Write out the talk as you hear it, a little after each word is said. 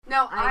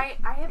No, I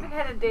haven't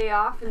had a day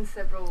off in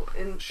several.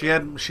 She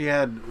had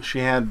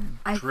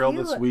drill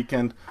this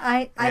weekend.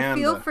 I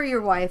feel for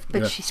your wife,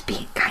 but she's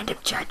being kind of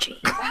judgy.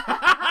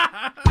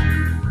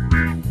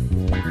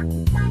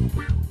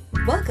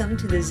 Welcome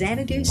to the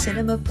Xanadu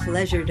Cinema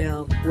Pleasure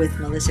Dome with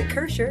Melissa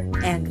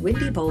Kirscher and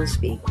Wendy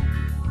Bowlesby.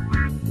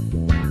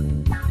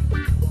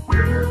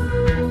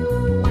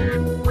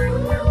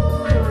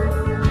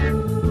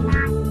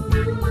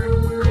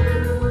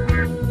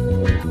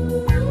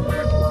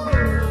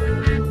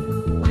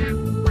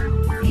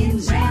 In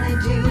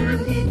Xanadu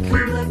did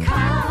Kubla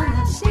Khan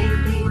a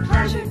stately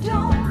pleasure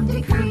dome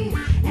decree,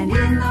 and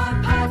in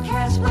our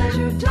podcast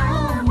Pleasure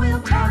Dome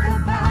we'll talk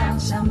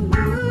about some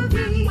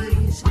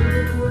movies.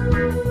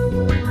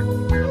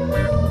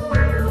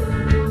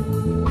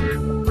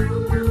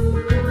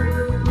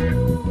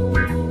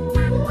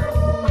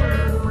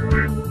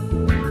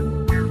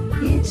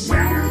 It's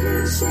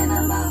Xanadu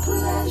Cinema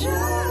Pleasure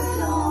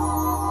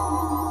Dome.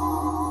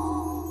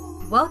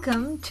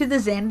 Welcome to the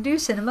Xanadu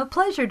Cinema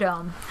Pleasure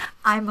Dome.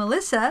 I'm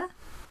Melissa.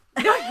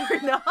 No,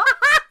 you're not.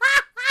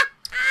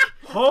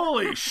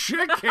 Holy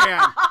shit,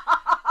 Cam!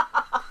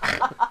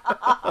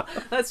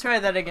 Let's try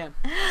that again.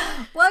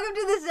 Welcome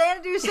to the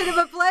Xanadu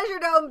Cinema Pleasure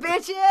Dome,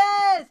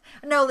 bitches!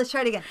 No, let's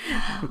try it again.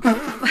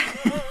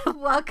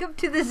 Welcome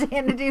to the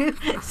Xanadu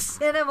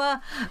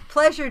Cinema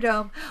Pleasure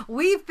Dome.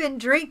 We've been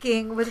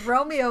drinking with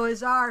Romeo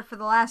Azar for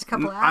the last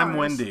couple hours. I'm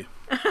Wendy.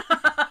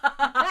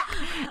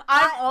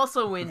 I'm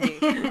also windy.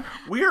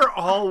 We are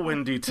all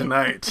windy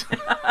tonight.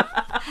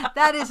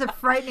 That is a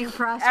frightening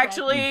prospect.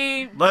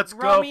 Actually, Let's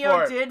go Romeo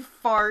for it. did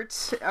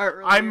fart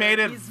earlier. I made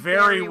it He's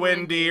very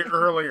windy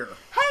earlier.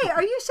 Hey,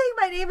 are you saying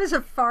my name is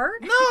a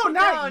fart? No,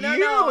 not No, you,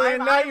 no,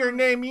 and not your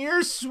name.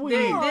 You're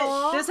sweet.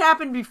 This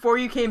happened before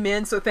you came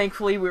in, so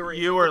thankfully we were.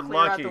 You able were to clear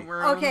out lucky. the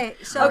room. Okay,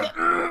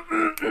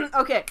 so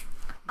Okay.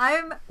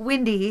 I'm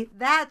Wendy,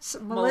 that's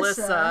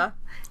Melissa,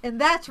 and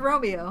that's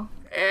Romeo.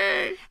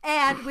 Hey,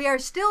 And we are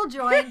still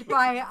joined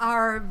by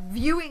our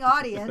viewing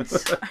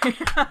audience.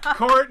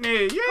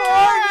 Courtney! Yay!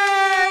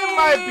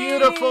 My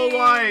beautiful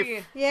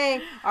wife.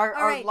 Yay. Our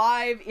right.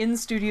 live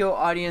in-studio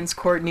audience,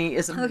 Courtney,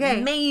 is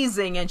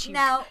amazing, and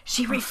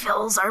she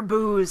refills our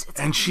booze. It's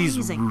And she's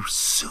amazing.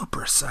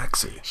 super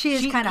sexy. She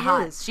is kind of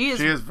hot. She is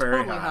very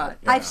totally hot.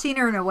 Yeah. I've seen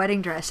her in a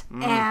wedding dress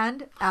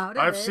and out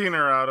of I've it. seen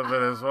her out of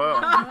it as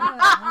well.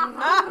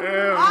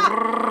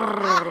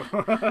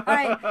 All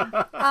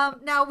right.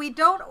 Now we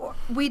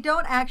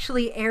don't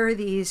actually air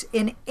these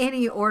in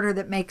any order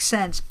that makes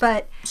sense,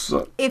 but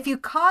if you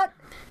caught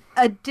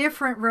a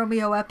different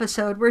Romeo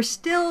episode, we're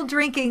still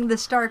drinking the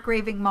Stark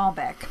Raving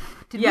Malbec.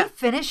 Did we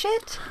finish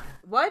it?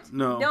 What?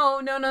 No. No.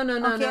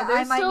 Okay, There's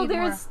I might still need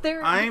there's more.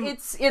 there. I'm-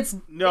 It's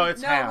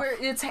half.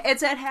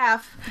 It's at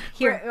half.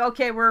 Here.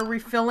 We're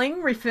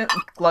refilling.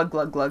 Glug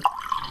glug glug.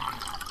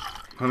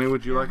 Honey,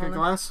 would you like a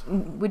glass?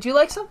 Would you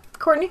like some,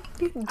 Courtney?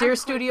 Dear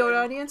studio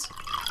audience.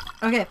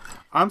 Okay.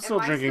 I'm still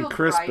I drinking still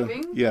Crispin.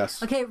 driving?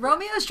 Yes. Okay,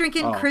 Romeo's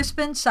drinking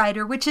Crispin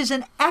cider, which is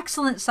an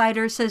excellent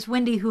cider, says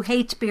Wendy, who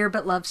hates beer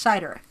but loves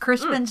cider.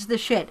 Crispin's the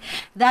shit.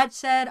 That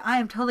said, I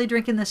am totally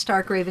drinking the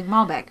Stark Raving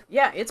Malbec.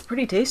 Yeah, it's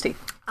pretty tasty.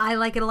 I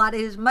like it a lot.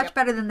 It is much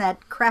better than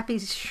that crappy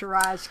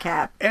Shiraz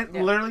cap. And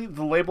literally,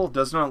 the label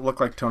does not look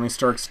like Tony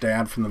Stark's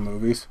dad from the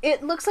movies.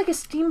 It looks like a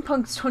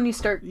steampunk Tony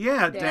Stark.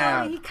 Yeah,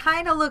 Dad. He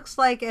kind of looks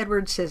like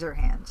Edward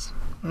Scissorhands.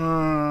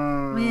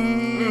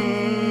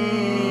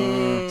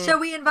 So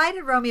we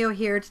invited Romeo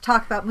here to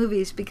talk about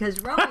movies because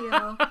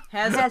Romeo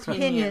Has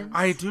opinions.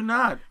 I do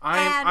not.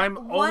 And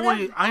one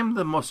of- I'm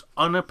the most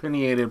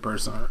unopinionated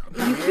person.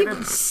 You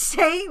keep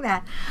saying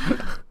that.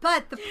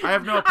 But I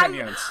have no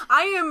opinions.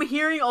 I am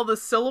hearing all the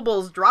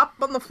syllables drop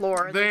on the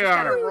floor. And They just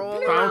are kinda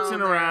roll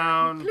bouncing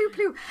around. Ploo,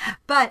 ploo.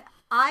 But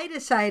I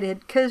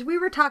decided, because we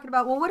were talking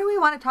about, well, what do we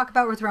want to talk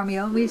about with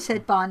Romeo? And we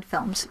said Bond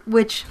films,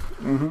 which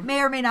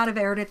may or may not have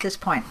aired at this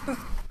point.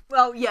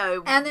 Well, yeah.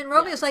 And then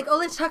Romeo's like, oh,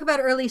 let's talk about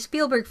early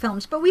Spielberg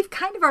films. But we've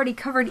kind of already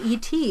covered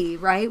E.T.,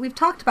 right? We've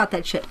talked about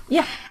that shit.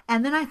 Yeah.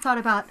 And then I thought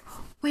about,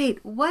 wait,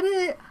 what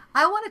is it?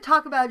 I want to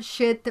talk about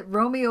shit that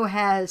Romeo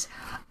has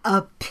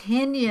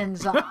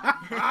opinions on. And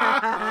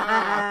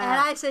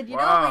I said, you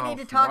know what we need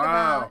to talk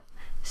about?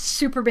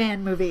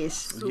 Superman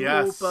movies.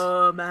 Yes.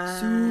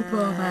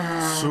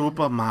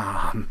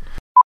 Superman.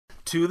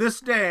 To this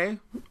day,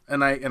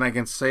 and I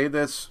can say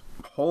this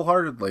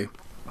wholeheartedly,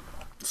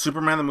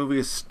 Superman the movie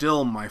is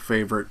still my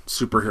favorite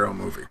superhero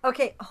movie.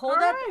 Okay, hold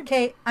up.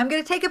 Okay, I'm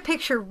going to take a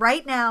picture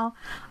right now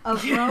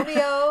of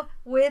Romeo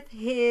with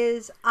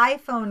his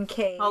iPhone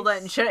case. Hold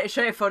on. Should I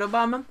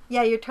photobomb him?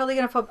 Yeah, you're totally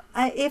going to...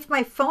 if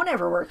my phone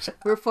ever works,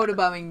 We're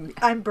photobombing.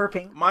 I'm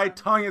burping. My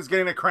tongue is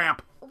getting a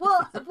cramp.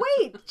 Well,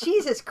 wait.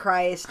 Jesus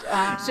Christ.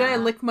 Should I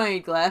lick my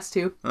glass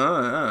too?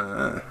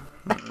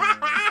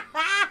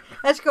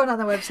 That's going on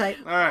the website.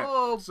 All right.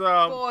 Oh,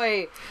 so,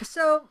 boy.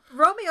 So,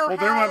 Romeo well,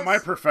 there has... went my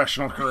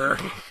professional career.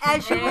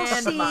 As you will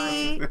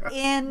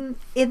And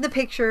see in the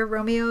picture,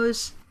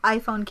 Romeo's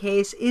iPhone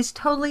case is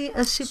totally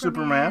a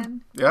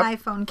Superman Yep.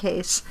 iPhone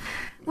case.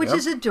 Which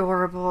is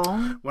adorable.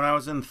 When I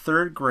was in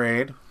 3rd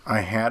grade,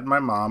 I had my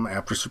mom,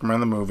 after Superman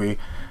the movie,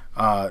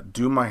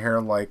 do my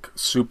hair like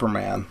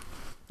Superman.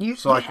 You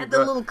had the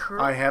little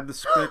curl? I had the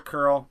spit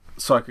curl,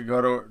 so I could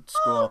go to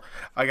school.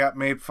 I got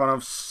made fun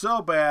of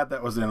so bad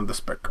that was the end of the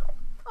spit curl.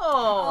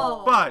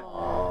 Oh.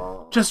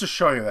 But, just to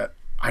show you that,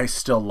 I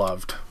still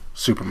loved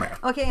Superman.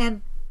 Okay,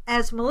 and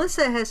as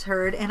Melissa has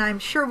heard, and I'm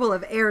sure will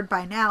have aired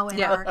by now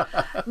in our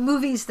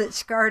Movies That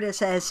Scarred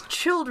Us as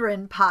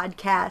Children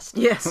podcast.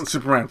 Yes.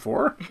 Superman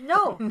 4?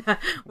 No.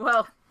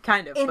 Well,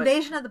 kind of.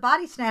 Invasion of the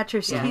Body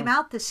Snatchers came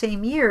out the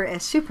same year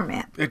as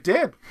Superman. It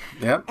did.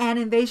 Yep. And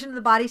Invasion of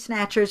the Body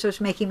Snatchers was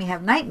making me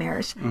have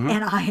nightmares.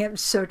 And I am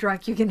so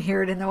drunk you can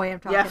hear it in the way I'm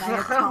talking. I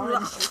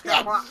apologize.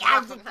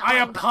 I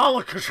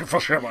apologize for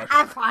so much.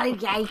 I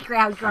apologize for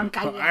how drunk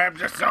I am. I am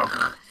just so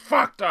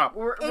fucked up.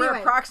 We're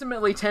Anyway.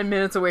 approximately 10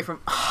 minutes away from,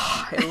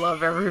 I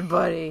love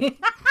everybody.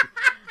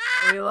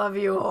 We love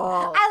you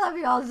all. I love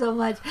you all so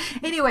much.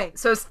 Anyway,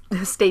 So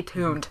stay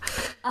tuned.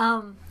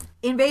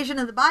 Invasion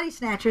of the Body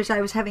Snatchers,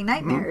 I was having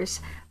nightmares,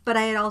 but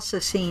I had also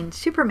seen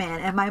Superman,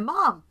 and my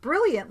mom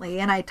brilliantly,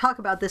 and I talk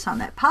about this on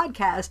that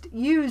podcast,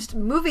 used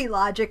movie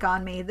logic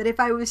on me that if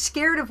I was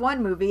scared of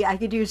one movie, I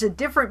could use a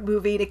different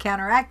movie to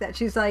counteract that.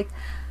 She's like,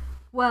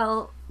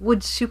 well,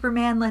 would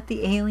Superman let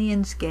the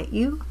aliens get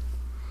you?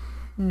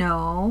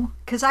 No,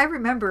 because I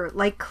remember,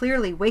 like,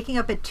 clearly waking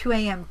up at 2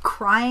 a.m.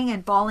 crying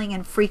and bawling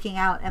and freaking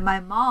out, and my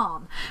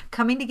mom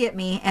coming to get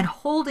me and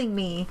holding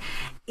me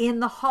in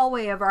the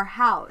hallway of our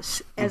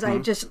house as I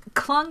just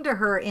clung to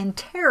her in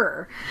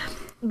terror,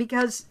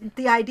 because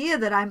the idea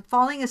that I'm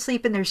falling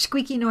asleep and there's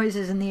squeaky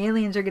noises and the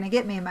aliens are going to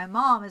get me, and my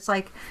mom is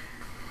like,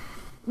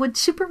 would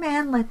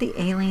Superman let the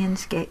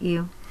aliens get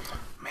you?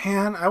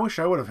 Man, I wish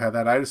I would have had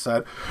that. I just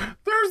said,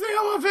 there's the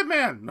Elephant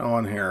Man. No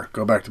one here.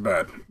 Go back to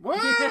bed.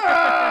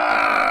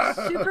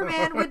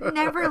 Superman would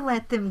never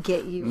let them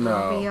get you,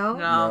 Romeo.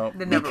 No.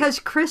 They never- Because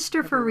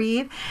Christopher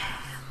Reeve,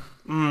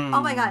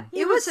 oh my God,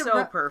 It was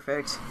so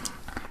perfect.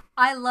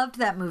 I loved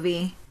that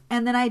movie,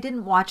 and then I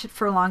didn't watch it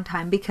for a long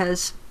time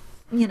because,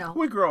 you know,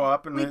 We grew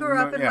up and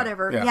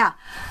whatever. Yeah.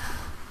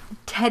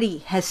 Teddy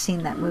has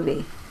seen that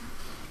movie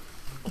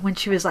when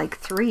she was like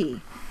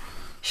 3.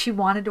 She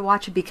wanted to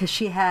watch it because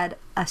she had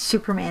a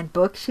Superman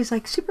book. She's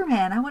like,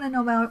 Superman, I want to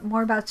know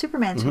more about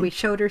Superman. So we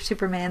showed her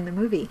Superman the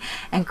movie.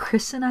 And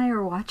Chris and I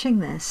are watching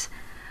this.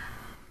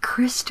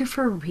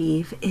 Christopher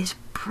Reeve is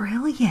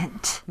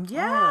brilliant.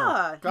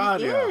 Yeah,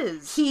 God, he yeah.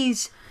 is.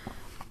 He's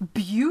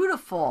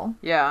beautiful.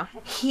 Yeah.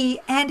 He's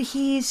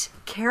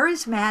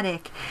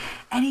charismatic,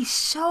 and he's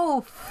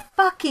so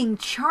fucking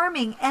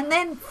charming, and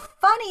then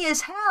funny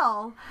as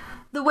hell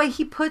the way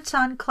he puts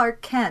on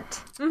Clark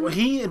Kent. Well,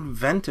 he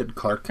invented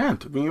Clark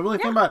Kent. I mean, you really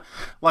think about it,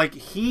 like,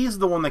 he's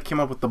the one that came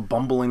up with the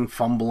bumbling,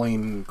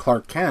 fumbling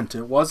Clark Kent.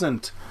 It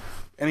wasn't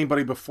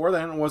anybody before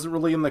that, and it wasn't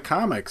really in the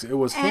comics. It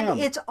was him. And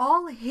it's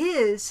all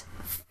his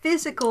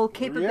physical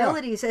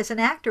capabilities as an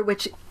actor,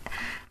 which,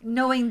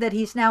 knowing that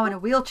he's now in a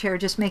wheelchair,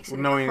 just makes it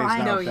Knowing he's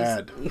crying. now No,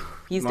 dead.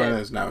 He's Knowing dead.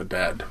 he's now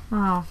dead.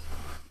 Oh,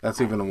 That's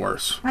even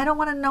worse. I don't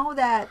want to know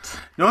that.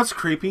 You know what's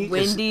creepy?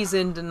 Wendy's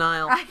in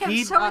denial. I am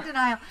He- so in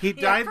denial. he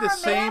died for the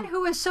a man same-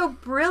 who is so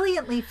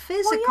brilliantly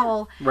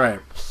physical. Right.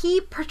 He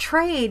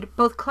portrayed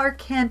both Clark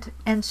Kent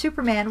and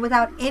Superman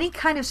without any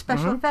kind of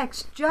special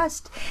effects,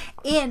 just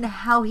in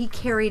how he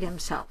carried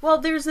himself. Well,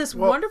 there's this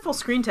wonderful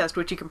screen test,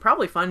 which you can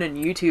probably find on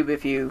YouTube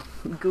if you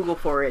Google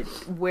for it,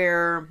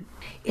 where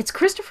it's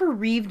Christopher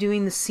Reeve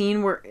doing a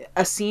scene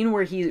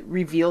where he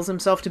reveals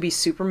himself to be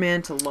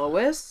Superman to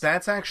Lois.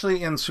 That's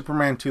actually in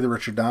Superman 2, the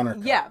Richard Donner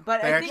cut. Yeah,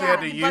 but they I actually think-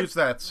 had to but- use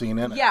that scene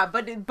in it. Yeah,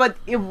 but it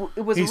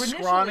was He's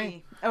initially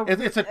scrawny.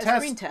 It's a test.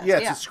 screen test. Yeah,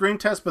 it's a screen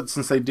test, but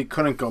since they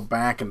couldn't go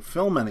back and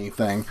film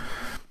anything,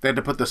 they had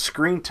to put the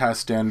screen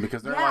test in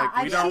because they're Yeah, like,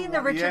 we I've don't seen the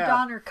want- Richard yeah.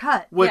 Donner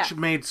cut. Which Yeah.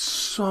 made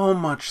so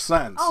much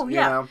sense. Oh you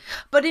yeah. know?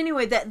 But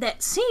anyway,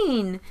 that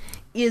scene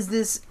is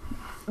this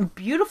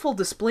beautiful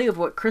display of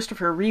what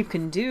Christopher Reeve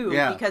can do,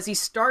 Yeah. because he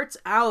starts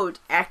out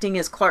acting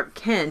as Clark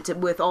Kent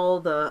with all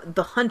the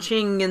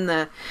hunching and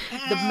the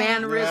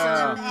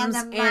mannerisms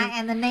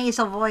And the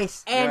nasal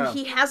voice. and Yeah.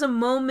 he has a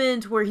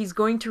moment where he's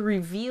going to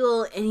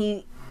reveal,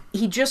 and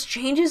he just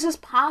changes his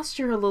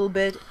posture a little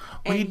bit.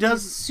 And he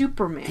does- he's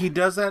Superman. He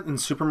does that in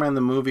Superman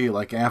the movie,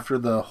 like after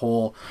the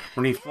whole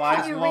when he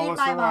flies you read Lois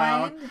my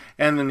around, mind.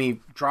 and then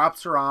he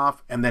drops her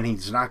off, and then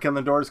he's knocking on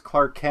the door as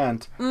Clark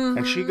Kent, and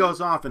Mm-hmm. she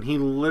goes off, and he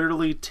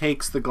literally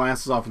takes the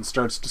glasses off and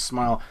starts to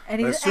smile. And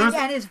But he's- as soon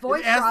and his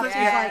voice as drops, the,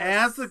 he's like-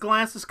 as the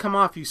glasses come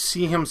off, you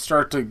see him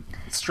start to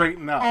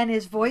straighten up. And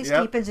his voice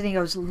Yep. deepens, and he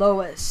goes,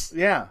 Lois.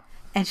 Yeah.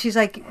 And she's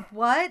like,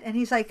 what? And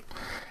he's like,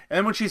 And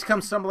then when she's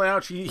come stumbling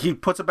out, he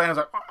puts it back and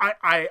is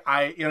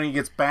like, he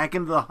gets back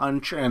into the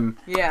hunch, and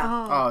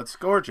yeah. oh, it's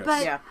gorgeous.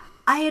 but Yeah.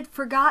 I had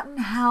forgotten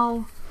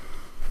how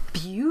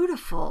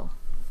beautiful.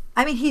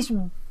 I mean, he's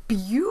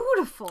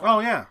beautiful.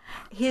 Oh yeah,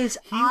 His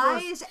he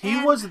eyes. he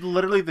and was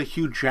literally the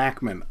Hugh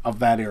Jackman of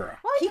that era.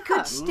 He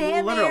could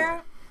stand Literally.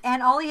 there,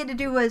 and all he had to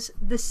do was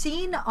the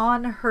scene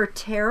on her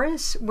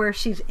terrace where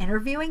she's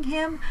interviewing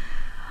him.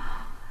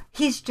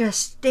 he's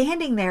just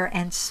standing there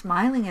and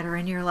smiling at her,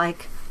 and you're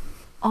like,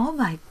 oh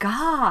my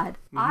God,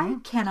 I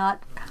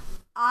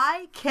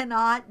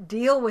cannot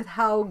deal with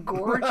how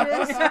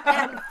gorgeous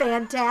and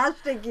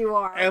fantastic you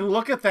are. And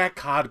look at that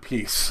cod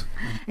piece.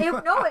 It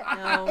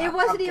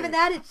wasn't even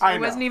that. It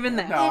wasn't even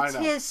that. No, It's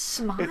his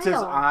smile. It's his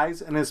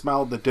eyes and his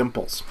smile, the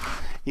dimples.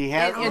 He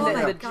had And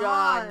the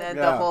jaw and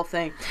the whole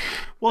thing.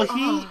 Well,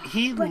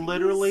 he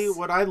literally,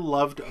 what I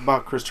loved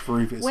about Christopher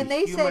Reeve is when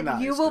they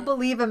said, you will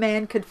believe a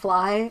man could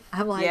fly,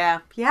 I'm like,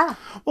 yeah.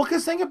 Well,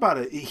 because think about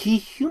it. He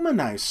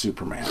humanized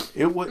Superman.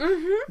 It was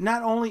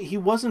not only, he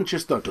wasn't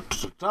just a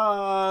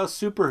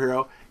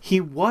superhero, he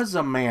was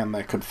a man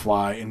that could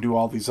fly and do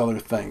all these other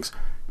things.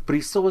 But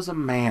he still was a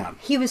man.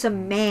 He was a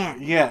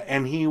man. Yeah,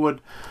 and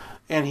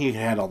he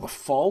had all the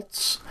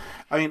faults.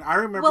 I mean, I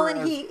remember. Well,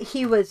 and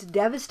he was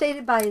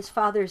devastated by his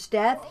father's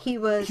death. He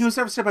was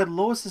devastated by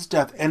Lois's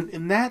death, and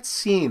in that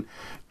scene,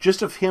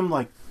 just of him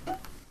like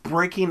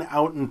breaking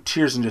out in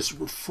tears and just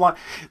flying.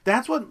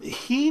 That's what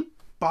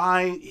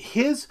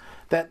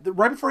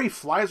right before he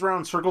flies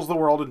around, circles the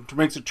world, and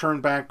makes a turn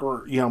back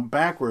or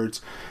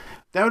backwards.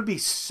 That would be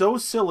so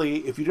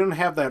silly if you didn't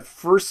have that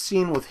first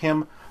scene with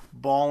him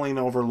bawling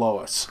over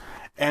Lois.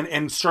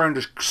 And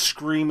starting to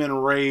scream in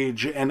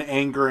rage and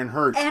anger and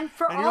hurt. And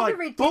for all the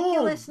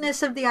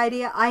ridiculousness of the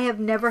idea, I have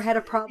never had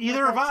a problem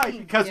either with that have I,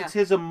 scene. because it's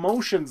his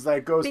emotions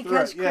that goes through it.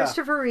 Because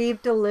Christopher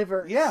Reeve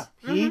delivers. Yeah,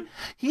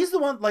 he's the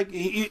one. Like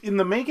in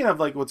the making of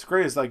what's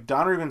great is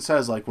Donner even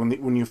says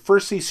when you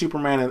first see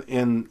Superman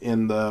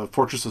in the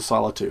Fortress of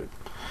Solitude,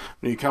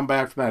 when you come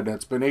back from that, and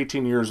it's been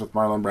 18 years with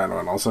Marlon Brando,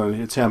 and all of a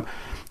sudden it's him.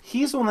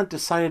 He's the one that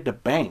decided to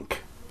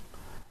bank.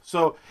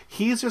 So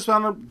he's just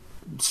on a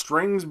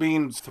strings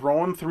being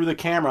thrown through the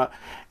camera,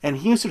 and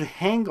he used to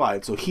hang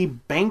glide, so he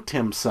banked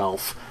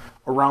himself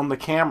around the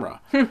camera.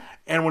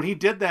 And when he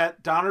did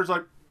that, Donner's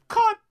like,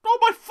 cut! Oh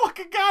my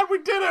fucking God, we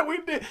did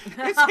it!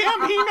 It's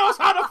him, he knows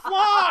how to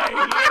fly!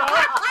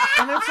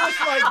 And it's just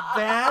like,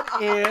 that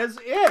is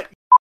it.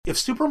 If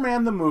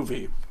Superman the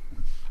movie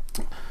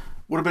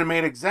would have been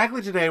made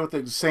exactly today with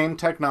the same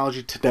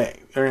technology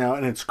today,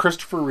 and it's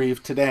Christopher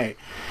Reeve today,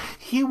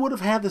 he would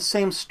have had the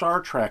same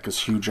Star Trek as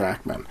Hugh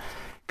Jackman.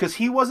 Because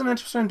he wasn't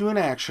interested in doing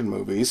action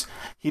movies.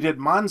 He did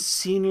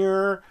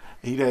Monsignor.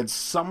 He did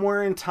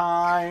Somewhere in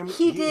Time.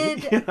 He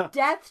did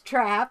Death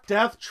Trap.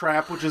 Death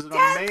Trap, which is an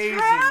amazing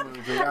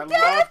movie. I love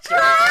Death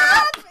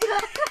Trap!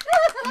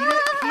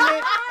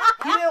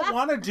 He didn't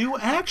want to do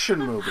action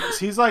movies.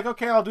 He's like,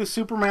 okay, I'll do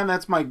Superman.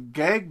 That's my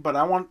gig,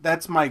 but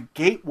that's my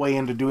gateway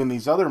into doing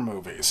these other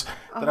movies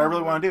that I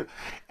really want to do.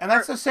 And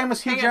that's the same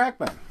as Hugh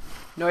Jackman.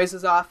 Noise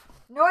is off.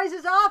 Noise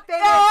is off, baby!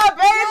 Yeah,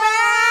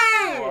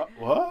 baby!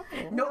 What?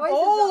 Noise.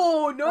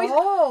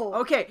 Oh.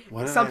 Okay,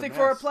 What did something I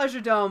for a miss? Pleasure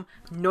Dome.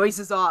 Noise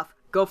is off.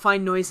 Go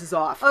find Noise is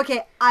off.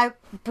 Okay,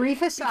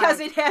 brief aside. Because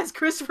it has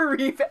Christopher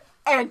Reeve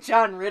and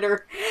John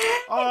Ritter.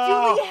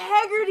 Oh. And Julie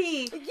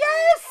Haggerty.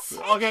 Yes!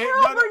 Okay,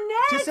 Carol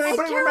Burnett. does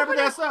anybody remember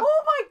that stuff?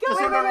 Oh my God.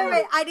 Does anybody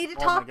Wait. I need to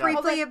talk God.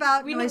 briefly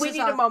about We Noise need is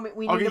a off. moment.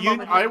 We need a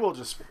moment. I will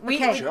just.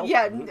 Okay.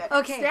 Yeah.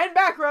 Okay. Stand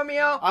back,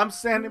 Romeo. I'm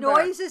standing back.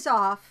 Noise is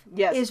Off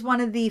Yes. is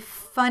one of the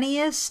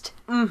funniest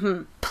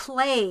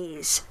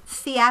plays,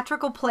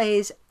 theatrical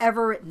plays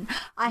ever written.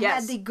 I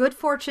Yes. had the good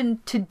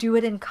fortune to do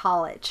it in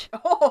college.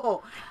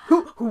 Oh,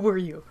 who were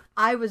you?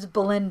 I was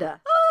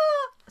Belinda.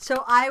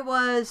 So I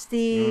was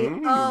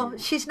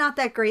she's not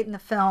that great in the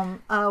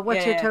film.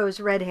 What's her Yeah. toes,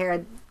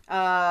 red-haired.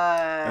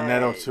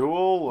 Annette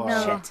O'Toole?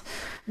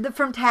 No.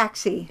 From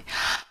Taxi.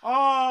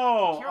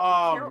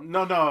 No,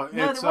 No,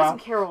 it's there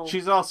wasn't Carol.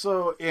 she's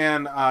also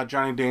in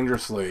Johnny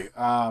Dangerously.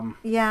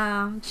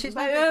 Yeah, she's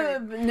not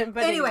that great.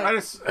 But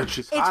Anyway.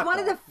 She's It's hot, one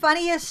of though. the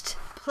funniest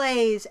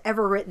plays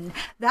ever written.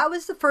 That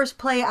was the first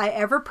play I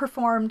ever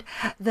performed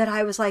that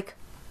I was like,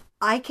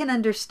 I can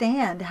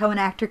understand how an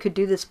actor could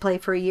do this play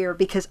for a year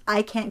because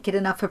I can't get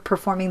enough of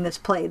performing this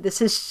play.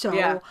 This is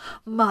so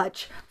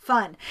much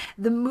fun.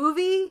 The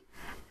movie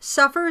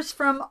suffers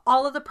from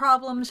all of the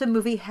problems a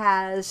movie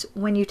has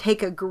when you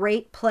take a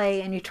great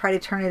play and you try to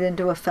turn it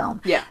into a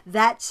film. Yeah.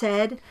 That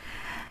said,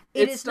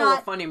 it's still a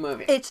funny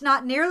movie. It's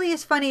not nearly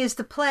as funny as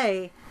the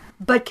play,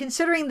 but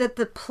considering that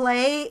the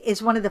play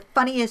is one of the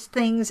funniest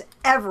things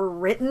ever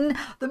written,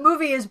 the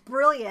movie is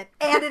brilliant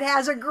and it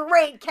has a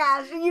great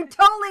cast. And you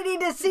totally need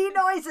to see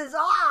Noise is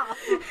Off.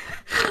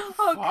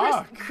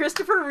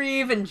 Christopher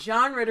Reeve and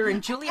John Ritter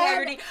and Julie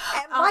Haggerty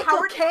and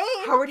Michael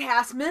Caine. Howard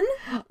Hassman.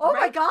 Oh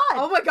my God.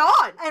 Oh my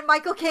God. And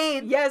Michael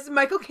Caine. Yes,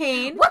 Michael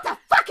Caine. What the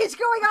fuck is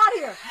going on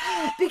here?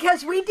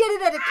 Because we did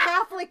it at a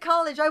Catholic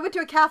college. I went to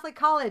a Catholic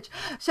college.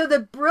 So the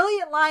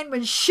brilliant line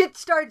when shit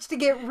starts to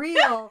get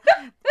real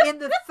in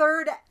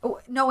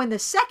the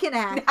second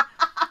act,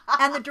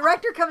 and the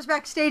director comes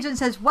backstage and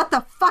says, what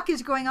the fuck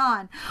is going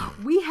on?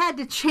 We had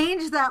to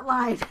change that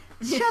line.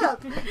 Shut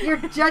up. You're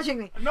judging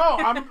me. No,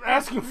 I'm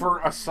asking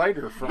for a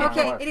cider from my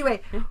Okay, wife.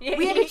 anyway,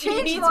 we had to He change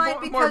the needs line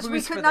more because we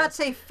booze could for not this.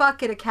 say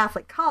fuck at a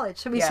Catholic college.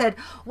 So we Yeah. said,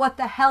 what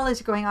the hell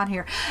is going on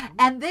here?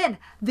 And then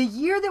the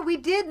year that we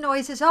did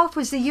Noise is Off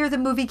was the year the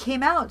movie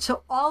came out.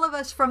 So all of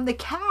us from the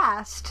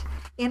cast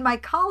in my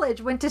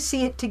college went to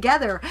see it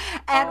together.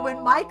 And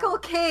when Michael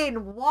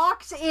Caine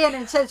walks in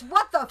and says,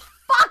 "What the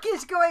fuck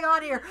is going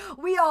on here?"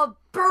 we all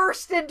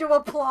burst into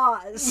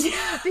applause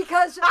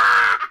because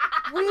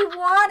we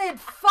wanted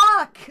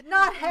fuck,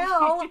 not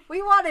hell.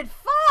 We wanted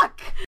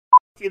fuck.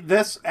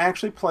 This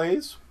actually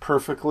plays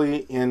perfectly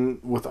in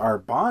with our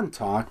Bond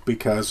talk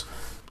because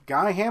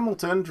Guy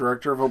Hamilton,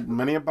 director of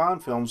many of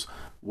Bond films,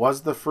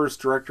 was the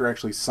first director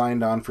actually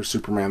signed on for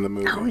Superman the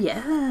movie. Oh,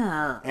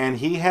 yeah. And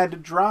he had to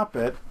drop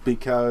it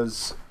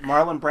because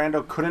Marlon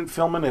Brando couldn't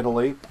film in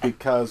Italy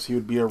because he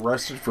would be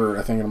arrested for,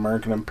 I think, an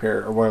American in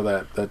Paris, or what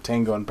was that,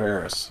 Tango in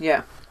Paris.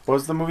 Yeah. What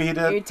was the movie he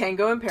did?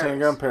 Tango in Paris.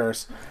 Tango in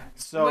Paris.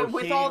 So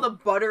with all the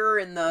butter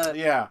and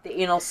the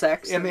anal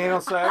sex. And the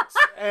anal sex.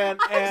 And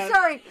I'm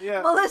sorry,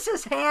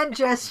 Melissa's hand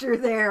gesture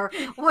there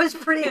was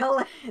pretty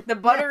hilarious. The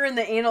butter and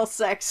the anal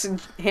sex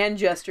and hand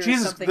gesture.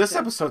 Jesus, this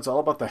episode's all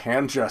about the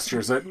hand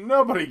gestures that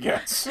nobody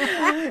gets.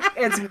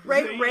 It's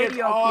great radio,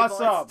 it's awesome.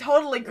 people. It's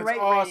totally great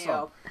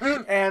awesome.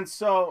 radio. And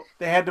so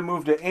they had to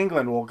move to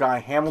England. Well, Guy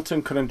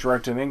Hamilton couldn't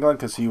direct in England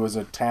because he was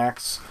a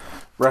tax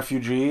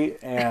refugee,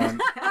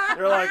 and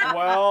they're like,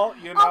 well,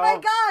 you know. Oh my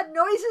God,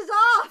 noise is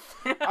off.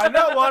 I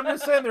know. Well, I'm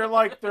just saying they're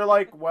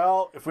like,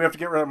 well, if we have to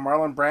get rid of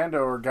Marlon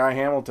Brando or Guy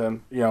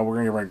Hamilton, we're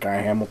gonna get rid of Guy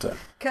Hamilton.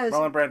 Because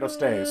Marlon Brando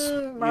stays.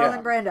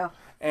 Marlon Brando.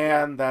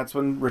 And that's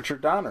when Richard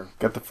Donner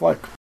got the flick.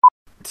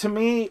 To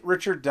me,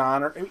 Richard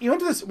Donner, even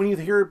to this, when you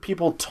hear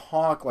people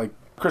talk like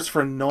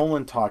Christopher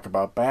Nolan talk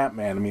about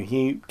Batman, I mean,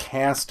 he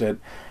cast it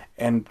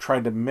and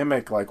tried to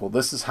mimic, like, well,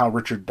 this is how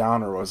Richard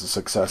Donner was a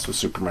success with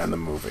Superman the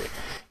movie.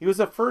 He was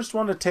the first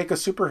one to take a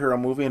superhero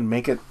movie and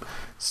make it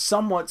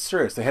somewhat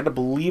serious. They had to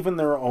believe in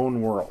their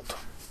own world.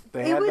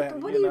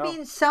 What do you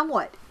mean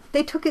somewhat?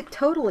 They took it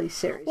totally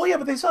serious. Well, yeah,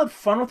 but they still had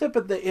fun with it.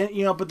 But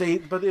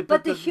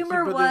the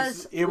humor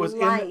was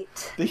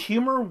light. The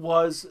humor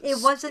was.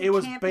 It wasn't. It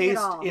was campy based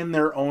at all. in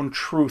their own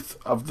truth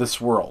of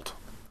this world.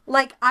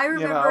 Like I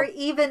remember,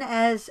 even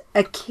as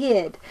a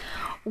kid,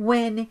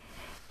 when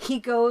he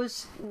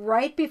goes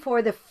right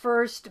before the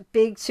first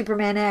big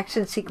Superman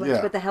action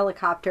sequence with the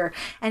helicopter,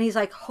 and he's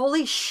like,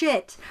 "Holy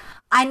shit!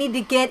 I need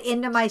to get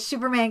into my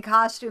Superman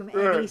costume,"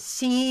 and he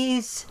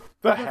sees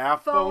the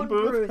half phone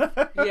booth.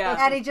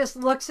 And he just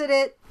looks at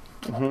it,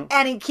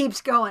 and he keeps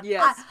going.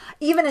 Yes.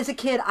 Even as a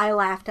kid, I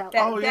laughed out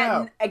loud.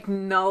 That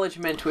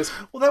acknowledgement was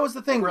that was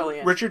the thing.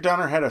 Brilliant. Richard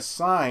Donner had a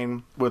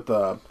sign with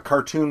a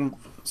cartoon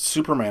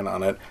Superman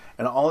on it,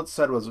 and all it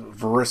said was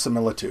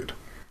verisimilitude.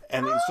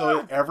 And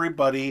so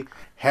everybody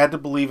had to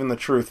believe in the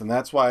truth. And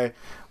that's why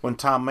when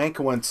Tom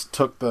Mankiewicz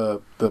took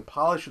the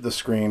polish of the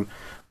screen,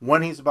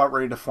 when he's about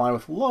ready to fly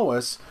with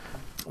Lois,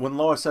 when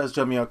Lois says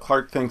to him,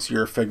 Clark thinks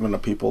you're a figment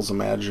of people's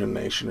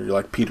imagination, or you're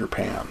like Peter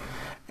Pan.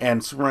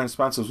 And Superman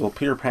responds, well,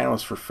 Peter Pan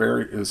was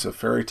a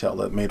fairy tale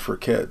that made for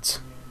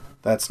kids.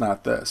 That's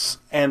not this.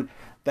 And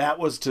that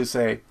was to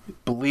say,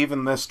 believe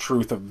in this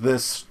truth of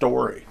this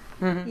story.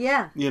 Mm-hmm.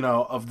 Yeah.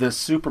 Of this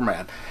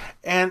Superman.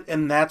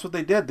 And that's what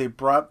they did. They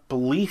brought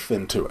belief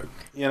into it.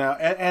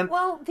 And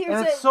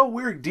it's so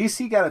weird.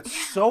 DC got it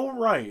so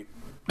right.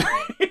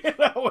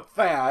 With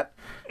that.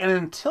 And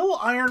until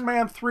Iron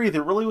Man 3,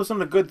 there really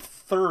wasn't a good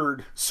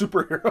third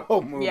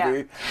superhero movie.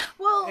 Yeah.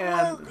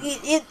 Well,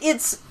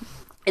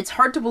 it's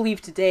hard to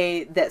believe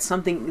today that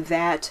something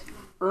that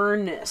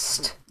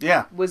earnest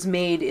was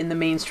made in the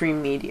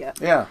mainstream media.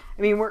 Yeah.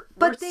 I mean, we're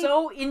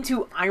so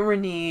into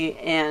irony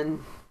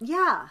and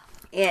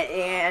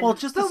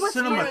just the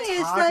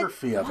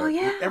cinematography of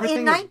it.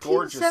 Everything is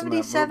gorgeous in that movie.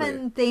 In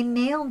 1977, they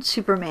nailed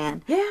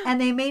Superman. Yeah. And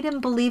they made him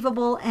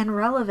believable and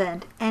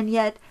relevant. And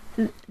yet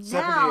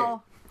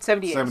now...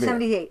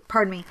 78,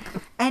 pardon me.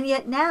 And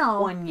yet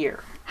now... 1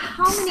 year.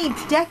 How many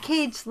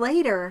decades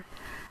later...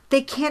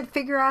 they can't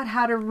figure out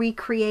how to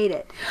recreate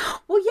it.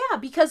 Well, yeah,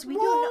 because we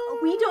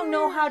don't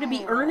know how to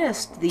be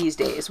earnest these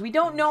days. We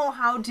don't know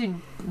how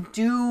to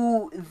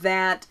do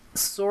that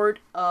sort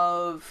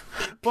of.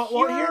 But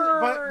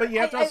you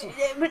have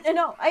to.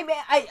 No,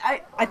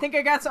 I think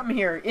I got something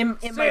here in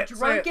my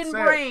drunken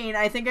brain.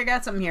 I think I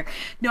got something here.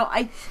 No,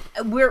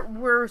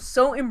 we're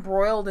so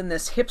embroiled in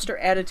this hipster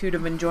attitude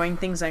of enjoying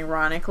things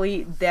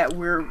ironically that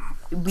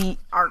we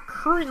are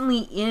currently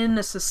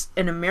in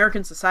an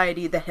American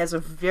society that has a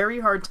very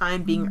hard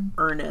time being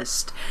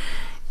earnest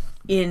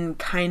in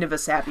kind of a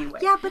sappy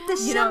way. Yeah, but the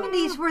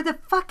 70s were the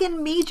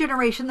fucking me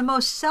generation, the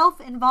most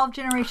self-involved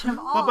generation of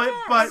all.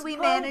 But we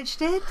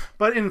managed it.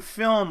 But in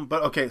film,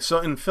 so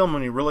in film,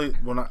 the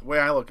way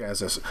I look at it is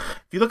this.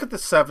 If you look at the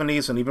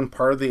 70s and even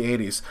part of the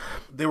 80s,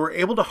 they were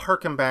able to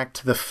harken back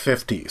to the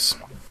 50s.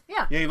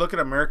 Yeah. You look at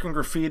American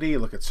Graffiti, you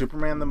look at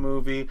Superman the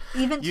movie.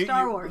 Even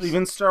Star Wars.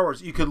 Even Star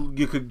Wars. You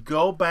could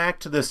go back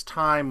to this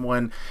time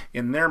when,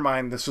 in their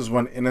mind, this is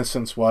when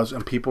innocence was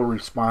and people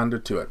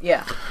responded to it.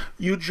 Yeah.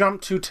 You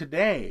jump to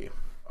today,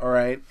 all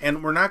right?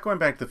 And we're not going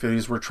back to the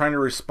 50s. We're trying to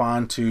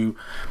respond to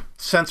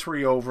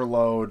sensory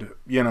overload.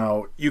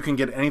 You can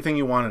get anything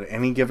you want at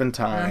any given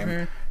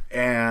time,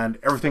 and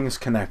everything is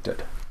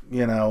connected,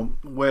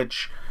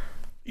 which,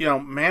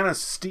 Man of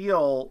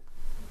Steel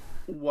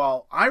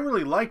while I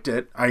really liked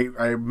it, I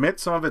admit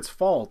some of its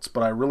faults,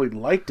 but I really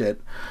liked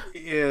it,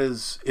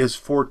 is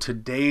for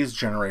today's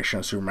generation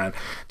of Superman.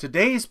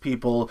 Today's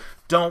people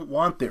don't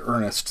want the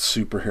earnest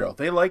superhero.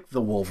 They like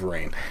the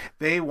Wolverine.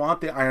 They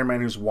want the Iron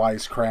Man who's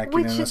wisecracking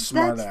and a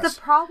smartass. That's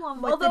the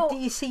problem with Although- the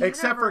DC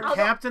Except for universe.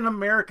 Captain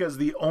America is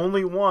the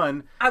only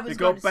one to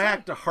go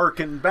back to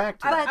harken back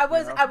to.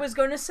 I was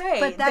going to say,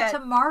 But that's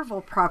that, a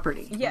Marvel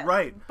property. Yeah.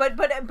 Right.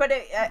 But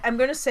I'm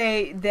going to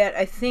say that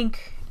I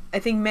think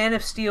Man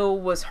of Steel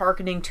was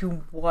hearkening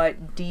to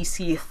what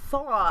DC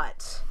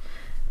thought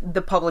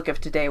the public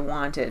of today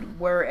wanted,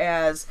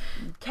 whereas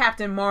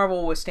Captain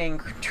Marvel was staying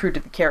true to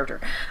the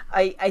character.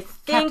 I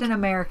think Captain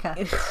America.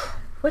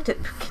 What did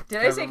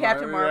I say?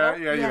 Captain Marvel?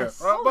 Yeah, Yes.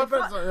 Holy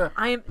fuck.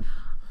 I am.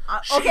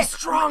 Okay. She's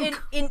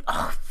drunk.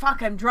 Oh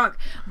fuck! I'm drunk,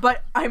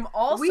 but I'm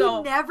also.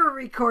 We never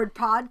record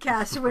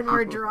podcasts when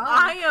we're drunk.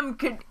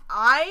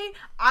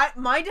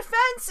 My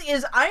defense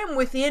is I am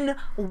within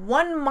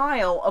 1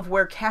 mile of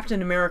where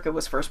Captain America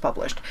was first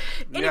published.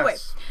 Anyway,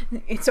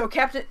 so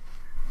Captain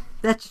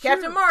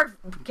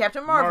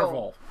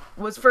Marvel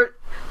was for.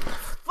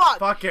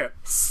 Fuck it.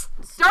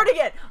 Start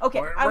again.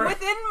 Okay, I'm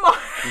within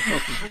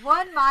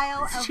 1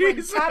 mile of when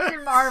Jesus.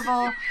 Captain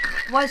Marvel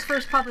was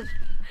first published.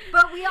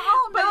 But we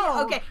all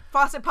know. Okay,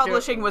 Fawcett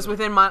Publishing was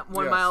within 1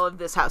 mile of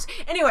this house.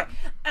 Anyway,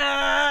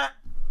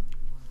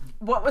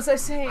 what was I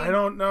saying? I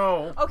don't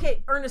know.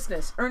 Okay, earnest.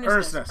 But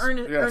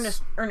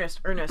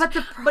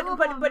the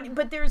problem...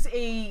 But there's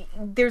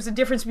a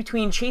difference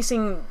between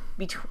chasing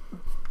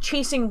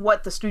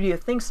what the studio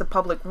thinks the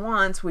public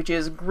wants, which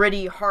is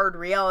gritty, hard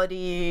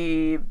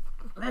reality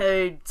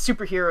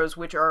superheroes,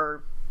 which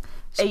are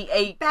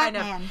a kind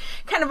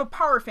of a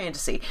power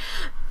fantasy.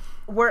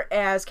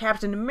 Whereas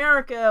Captain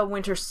America,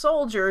 Winter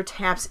Soldier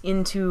taps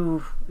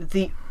into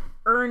the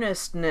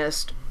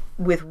earnestness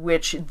with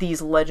which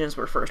these legends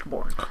were first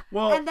born.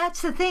 Well, And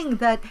that's the thing,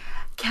 that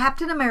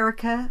Captain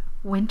America,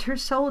 Winter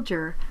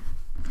Soldier...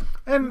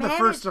 and the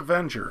first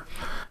Avenger.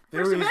 I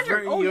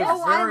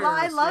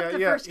love the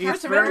first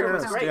Captain America.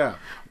 was great. Yeah.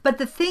 But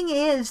the thing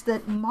is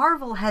that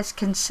Marvel has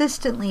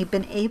consistently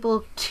been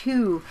able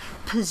to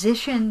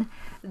position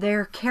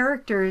their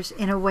characters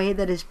in a way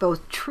that is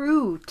both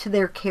true to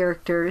their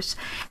characters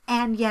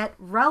and yet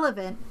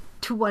relevant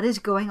to what is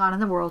going on in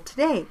the world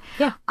today.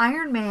 Yeah.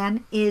 Iron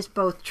Man is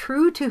both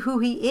true to who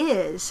he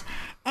is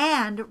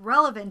and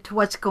relevant to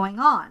what's going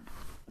on.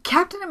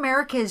 Captain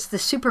America is the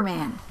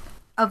Superman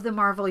of the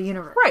Marvel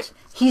Universe. Right.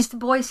 He's the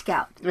Boy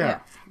Scout.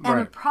 Yeah. And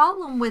the Right.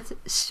 problem with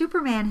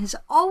Superman has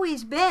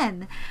always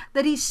been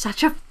that he's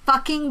such a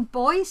fucking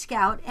Boy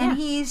Scout, and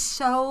he's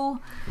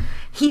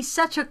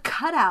such a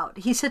cutout.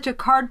 He's such a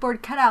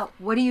cardboard cutout.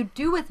 What do you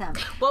do with him?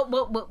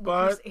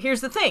 Well,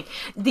 here's the thing: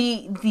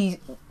 the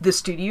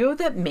studio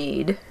that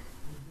made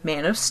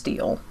Man of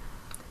Steel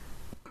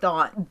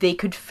thought they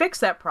could fix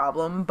that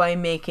problem by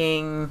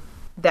making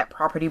that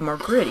property more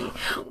gritty,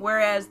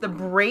 whereas the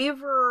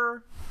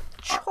braver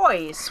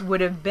choice would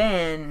have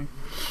been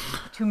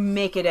to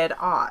make it at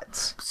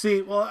odds.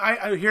 See, well,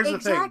 I here's the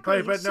thing,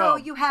 but no. So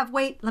you have,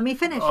 wait, let me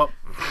finish.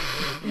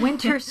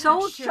 Winter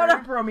Soldier. Shut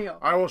up, Romeo.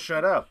 I will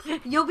shut up.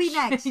 You'll be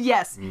next.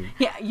 Yes.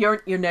 Yeah,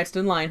 you're next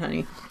in line,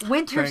 honey.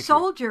 Winter Thank you.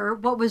 Soldier,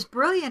 what was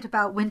brilliant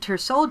about Winter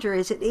Soldier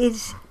is it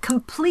is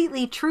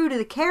completely true to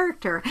the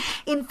character.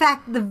 In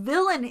fact, the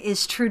villain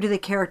is true to the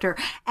character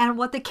and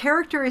what the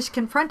character is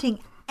confronting.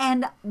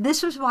 And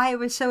this was why I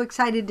was so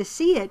excited to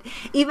see it,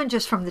 even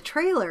just from the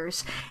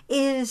trailers,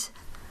 is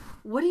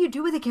what do you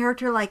do with a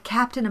character like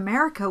Captain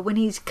America when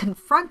he's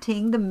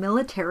confronting the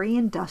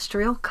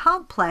military-industrial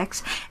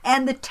complex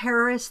and the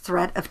terrorist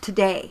threat of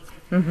today?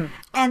 Mm-hmm.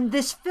 And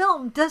this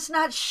film does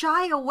not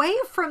shy away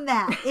from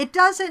that. It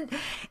doesn't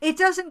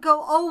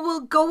go, oh,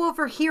 we'll go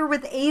over here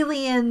with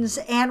aliens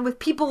and with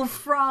people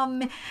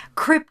from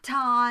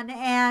Krypton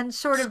and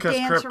sort of Because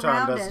dance Krypton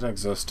around doesn't it.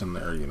 exist in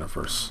their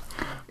universe.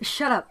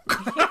 Shut up.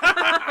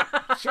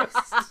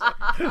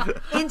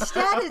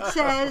 Instead, it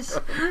says,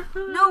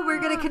 no, we're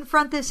going to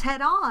confront this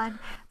head on,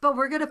 but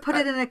we're going to put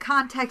it in a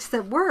context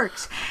that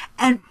works,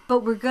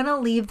 but we're going to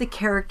leave the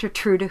character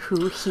true to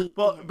who he is.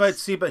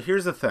 But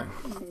here's the thing.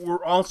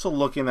 We're also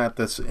looking at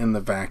this in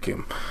the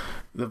vacuum.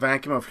 The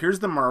vacuum of here's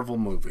the Marvel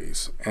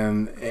movies,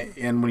 and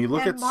when you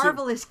look And at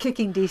Marvel is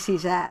kicking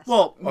DC's ass.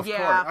 well, of Yeah.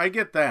 course, I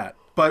get that.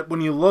 But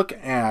when you look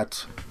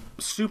at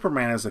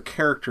Superman as a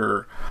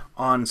character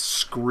on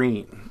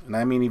screen, and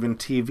I mean even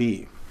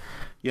TV,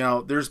 you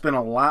know, there's been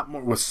a lot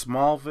more with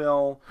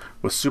Smallville,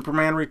 with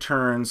Superman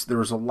Returns. There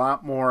was a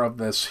lot more of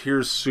this.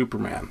 Here's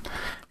Superman,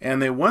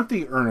 and they went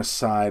the earnest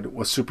side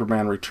with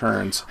Superman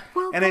Returns.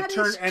 Well, and that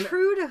is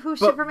true to who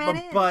Superman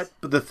is. But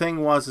the thing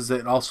is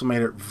that it also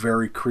made it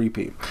very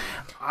creepy.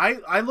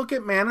 I look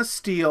at Man of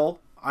Steel.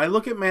 I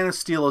look at Man of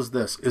Steel as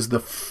this is the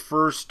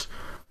first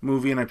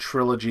movie in a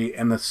trilogy,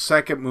 and the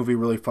second movie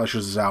really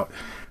fleshes it out.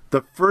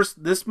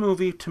 This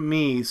movie to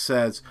me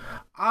says,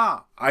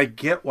 I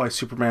get why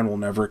Superman will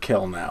never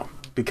kill now,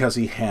 because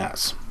he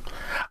has.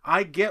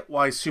 I get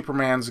why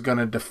Superman's going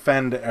to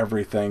defend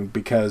everything,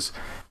 because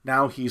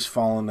now he's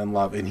fallen in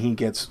love and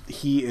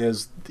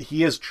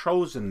he is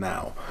chosen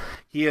now.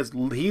 He was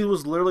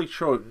literally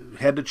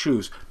had to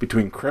choose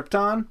between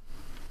Krypton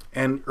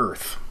and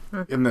Earth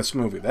in this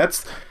movie.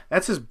 That's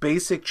his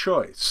basic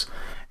choice.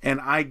 And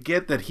I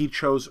get that he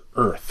chose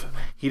Earth.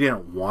 He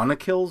didn't want to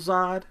kill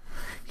Zod.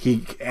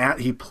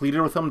 He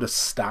pleaded with him to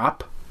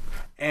stop.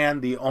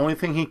 And the only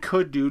thing he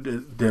could do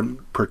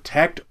to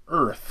protect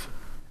Earth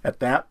at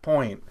that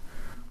point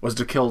was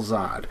to kill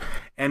Zod.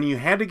 And you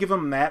had to give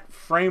him that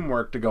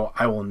framework to go,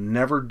 I will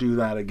never do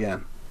that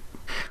again.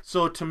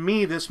 So to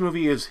me, this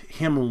movie is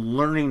him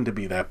learning to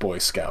be that Boy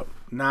Scout.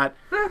 Not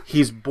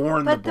he's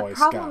born the Boy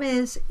Scout. But the problem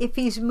is, if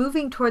he's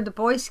moving toward the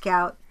Boy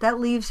Scout, that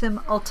leaves him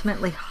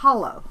ultimately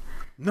hollow.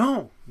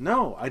 No,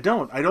 I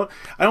don't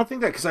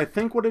think that, because I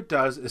think what it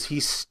does is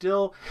he's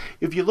still,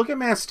 if you look at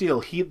Man of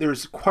Steel,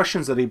 there's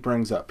questions that he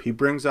brings up. He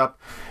brings up,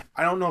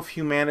 I don't know if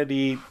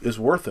humanity is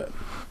worth it.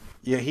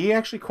 Yeah, he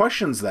actually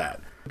questions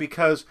that,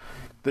 because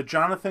the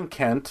Jonathan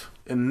Kent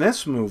in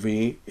this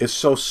movie is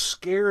so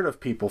scared of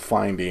people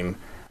finding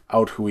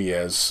out who he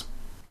is.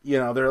 You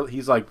know,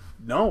 he's like,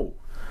 no.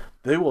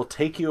 They will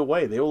take you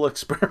away. They will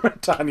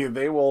experiment on you.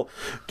 They will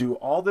do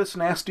all this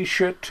nasty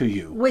shit to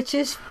you. Which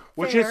is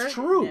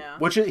true.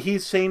 Yeah.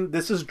 He's saying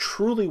this is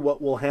truly what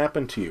will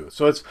happen to you.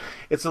 So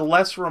it's a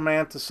less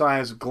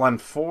romanticized Glenn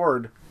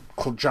Ford,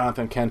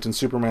 Jonathan Kent in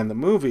Superman the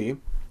movie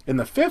in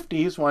the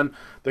 50s, when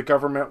the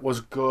government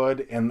was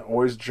good and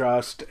always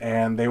just,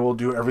 and they will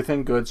do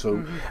everything good,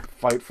 so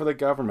fight for the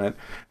government.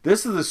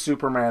 This is the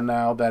Superman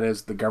now that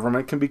is, the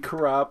government can be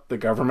corrupt, the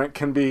government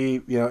can be,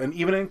 and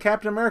even in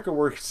Captain America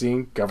we're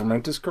seeing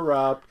government is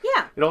corrupt.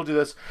 Yeah. It'll do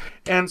this.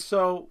 And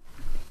so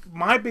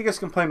my biggest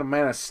complaint of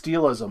Man of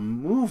Steel as a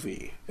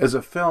movie, as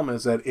a film,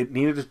 is that it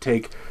needed to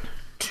take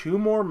 2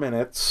 more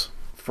minutes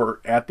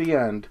at the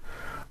end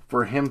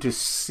for him to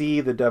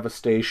see the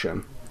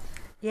devastation.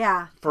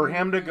 Yeah. For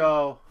him to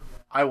go,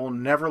 I will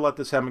never let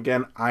this happen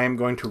again. I am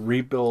going to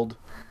rebuild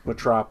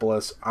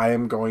Metropolis. I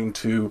am going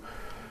to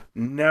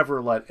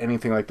never let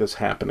anything like this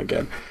happen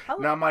again.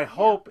 Now, my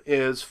hope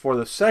is for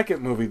the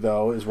second movie,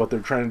 though, is what they're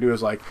trying to do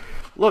is like,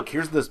 look,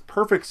 here's this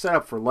perfect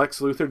setup for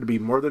Lex Luthor to be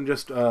more than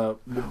just a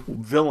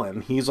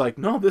villain. He's like,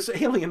 no, this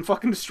alien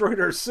fucking destroyed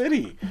our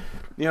city,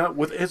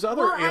 with his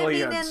other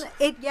aliens.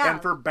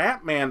 And for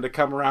Batman to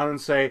come around and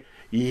say,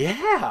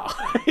 yeah,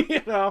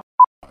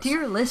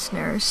 Dear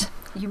listeners,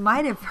 you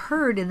might have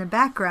heard in the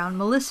background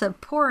Melissa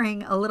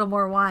pouring a little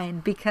more wine,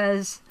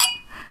 because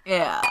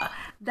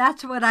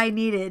that's what I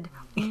needed,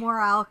 more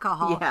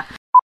alcohol. Yeah.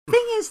 The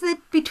thing is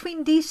that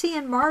between DC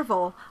and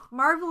Marvel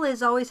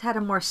has always had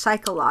a more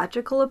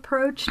psychological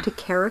approach to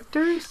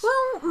characters.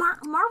 Well,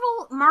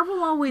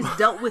 Marvel always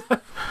dealt with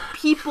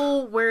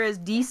people, whereas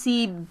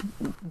DC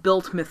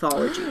built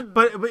mythology.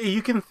 But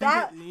you can think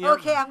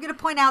okay, I'm going to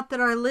point out that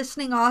our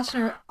listening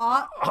listener we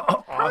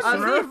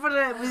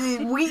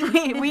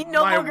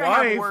no longer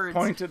have words. My wife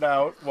pointed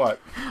out what?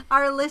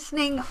 Our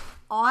listening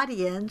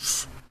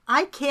audience,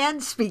 I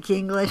can speak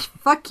English,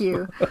 fuck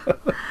you.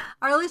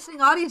 Our listening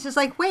audience is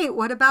like, wait,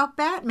 what about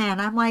Batman?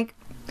 I'm like,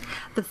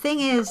 the thing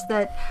is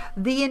that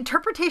the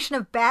interpretation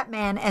of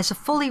Batman as a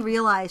fully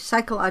realized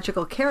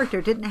psychological character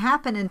didn't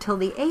happen until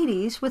the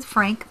 80s with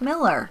Frank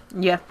Miller.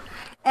 Yeah.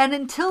 And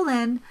until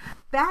then,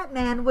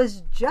 Batman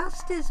was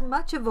just as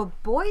much of a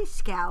Boy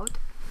Scout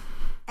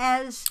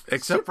as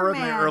except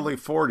Superman. For in the early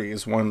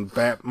 40s when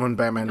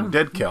Batman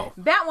did kill.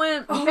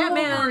 Batman. But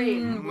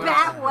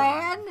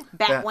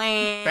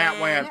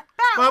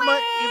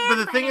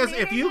the thing is,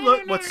 if you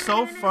look, what's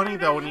so funny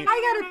though, when you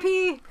I gotta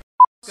pee.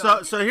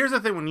 So here's the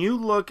thing: when you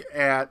look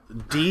at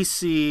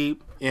DC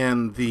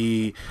in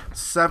the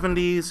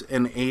 70s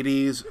and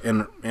 80s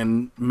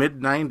and mid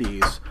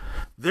 90s,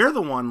 they're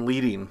the one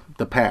leading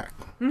the pack.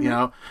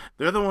 Mm-hmm.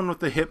 They're the one with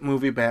the hit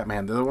movie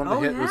Batman. They're the one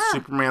that hit with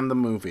Superman the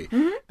movie.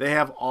 Mm-hmm. They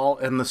have all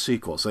in the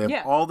sequels. They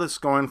have all this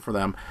going for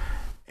them,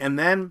 and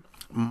then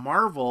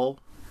Marvel,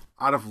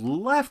 out of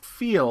left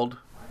field,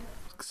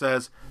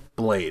 says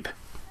Blade.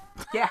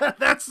 Yeah.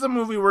 That's the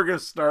movie we're going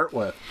to start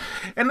with.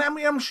 And I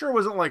mean, I'm sure it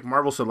wasn't like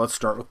Marvel said, let's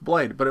start with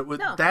Blade. But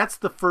that's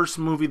the first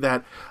movie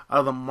that out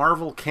of the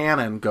Marvel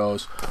canon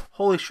goes,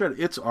 holy shit,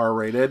 it's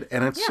R-rated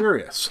and it's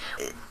serious.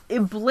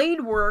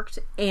 Blade worked,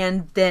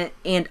 and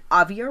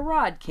Avi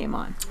Arad came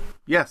on.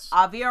 Yes.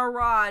 Avi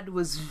Arad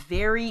was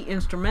very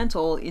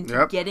instrumental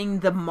into getting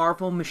the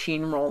Marvel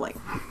machine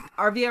rolling.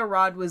 Avi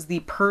Arad was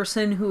the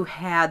person who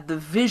had the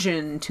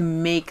vision to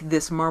make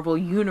this Marvel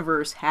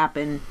universe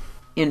happen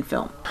in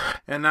film.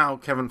 And now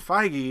Kevin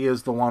Feige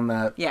is the one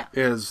that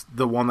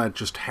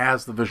just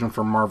has the vision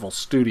for Marvel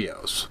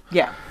Studios.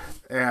 Yeah.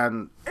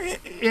 And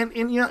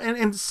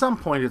at some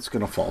point it's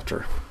going to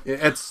falter.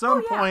 At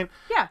some point,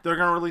 they're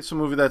going to release a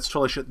movie that's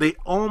totally shit. They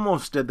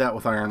almost did that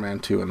with Iron Man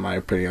 2, in my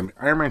opinion.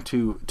 Iron Man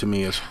 2, to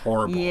me, is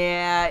horrible.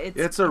 Yeah,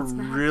 it's a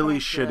really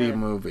shitty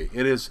movie.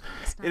 It is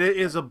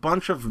a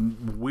bunch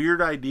of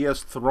weird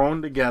ideas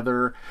thrown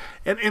together.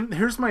 And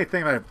here's my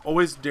thing that I've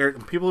always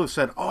dared. People who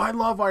said, oh, I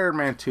love Iron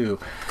Man 2.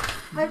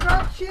 I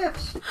brought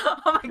chips.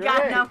 Oh my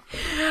god, Great. no.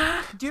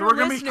 Dear So we're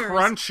gonna be listeners,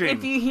 crunching.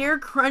 if you hear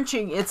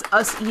crunching, it's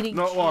us eating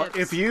No, chips. well,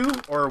 if you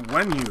or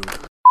when you.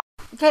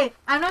 Okay,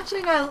 I'm not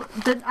saying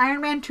that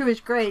Iron Man 2 is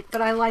great,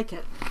 but I like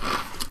it.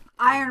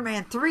 Iron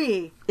Man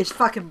 3 is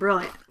fucking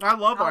brilliant. I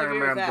love I'll Iron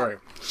agree with Man that.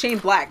 3. Shane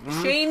Black.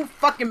 Shane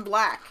fucking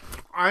Black.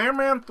 Iron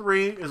Man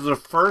 3 is the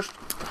first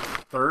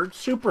third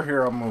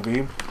superhero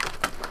movie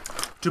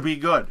to be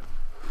good.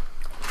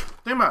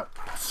 Think about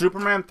it.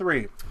 Superman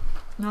 3,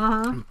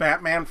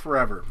 Batman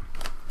Forever.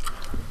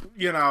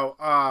 You know,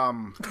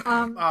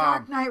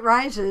 Dark Knight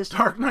Rises.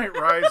 Dark Knight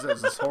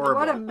Rises is horrible.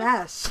 What a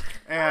mess.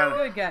 And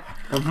Good guy.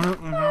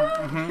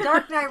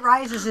 Dark Knight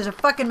Rises is a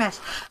fucking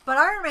mess. But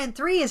Iron Man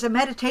 3 is a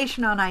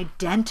meditation on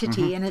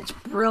identity, and it's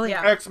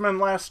brilliant. Yeah. X-Men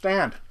Last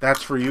Stand.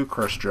 That's for you,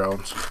 Chris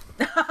Jones.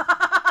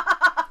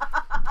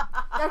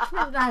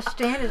 X-Men Last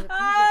Stand is a piece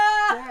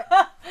of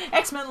shit.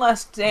 X-Men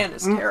Last Stand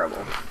is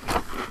terrible.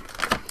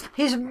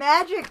 His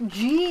magic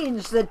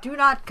genes that do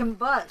not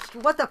combust.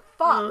 What the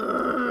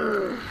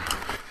fuck?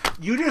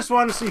 You just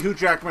want to see Hugh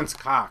Jackman's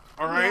cock,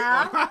 all right?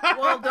 Yeah.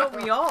 Well, don't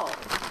we all?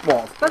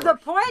 Well, of But the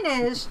course. point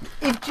is,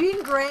 if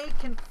Jean Grey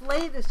can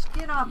flay the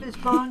skin off his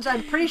bones,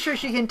 I'm pretty sure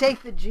she can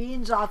take the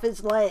jeans off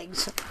his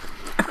legs.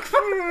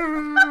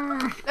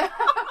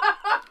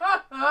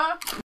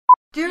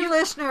 Dear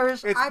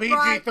listeners, It's I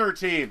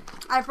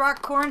PG-13.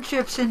 brought corn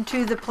chips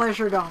into the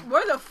Pleasure Dome.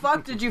 Where the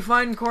fuck did you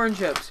find corn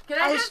chips? Can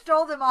I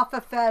stole them off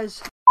of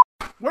Fez.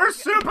 Where's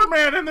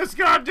Superman in this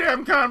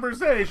goddamn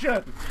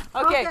conversation?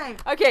 Okay.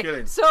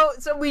 Kidding. So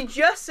we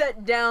just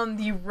set down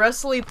the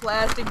rustly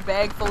plastic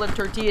bag full of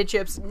tortilla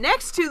chips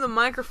next to the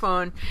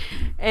microphone,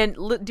 and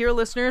dear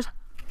listeners,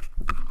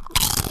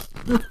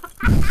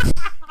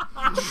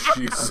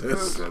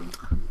 Jesus.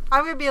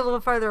 I'm going to be a little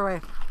farther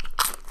away.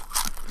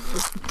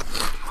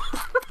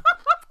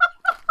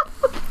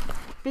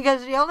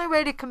 Because the only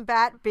way to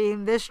combat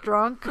being this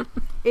drunk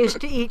is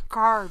to eat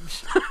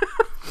carbs.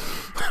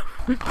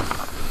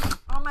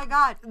 Oh my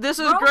god. this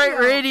is great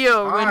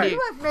radio, Hi. Wendy.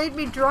 You have made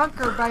me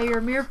drunker by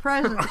your mere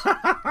presence.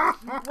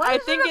 What I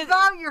is think it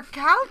about your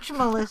couch,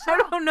 Melissa? I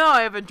don't know.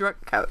 I have a drunk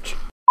couch.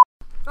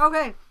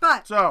 Okay,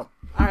 but So,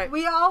 All right.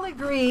 we all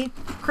agree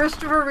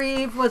Christopher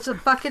Reeve was a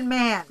fucking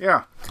man.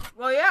 yeah.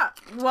 Well, yeah.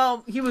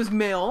 Well, he was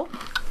male.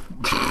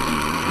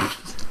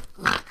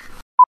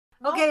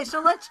 Okay, so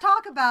let's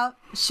talk about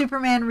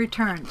Superman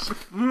Returns.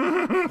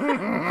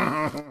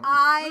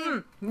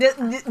 I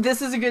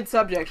This is a good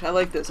subject. I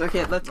like this.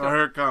 Okay, let's Oh, go.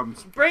 here it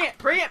comes. Bring it.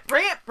 Bring it.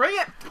 Bring it. Bring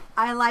it.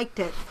 liked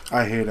it.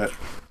 I hate it.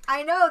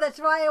 I know, that's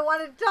why I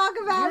wanted to talk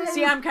about it.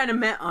 See, I'm kind of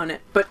met on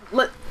it, but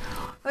let's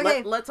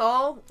okay, let's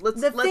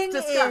the thing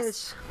discuss.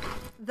 is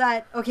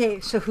that, okay,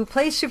 so who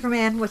plays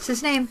Superman? What's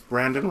his name?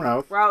 Brandon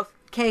Routh. Routh.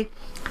 Okay,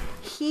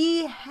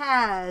 he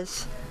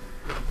has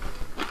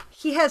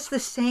the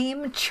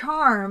same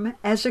charm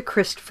as a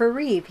Christopher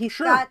Reeve. He's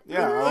Sure. got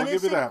Yeah, an I'll give you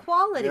innocent that.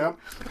 quality. Yep.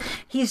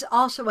 He's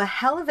also a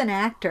hell of an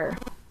actor.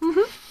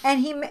 And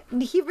he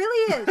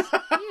really is.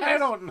 I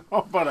don't know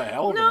about a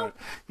hell of No. it.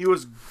 He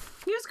was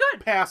He was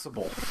good.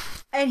 passable.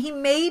 And he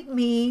made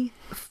me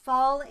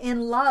fall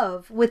in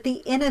love with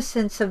the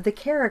innocence of the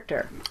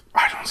character.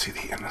 I don't see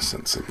the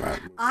innocence in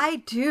that movie.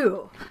 I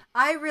do.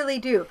 I really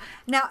do.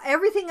 Now,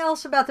 everything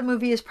else about the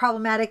movie is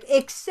problematic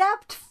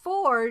except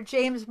for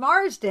James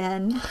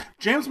Marsden.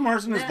 James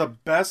Marsden is the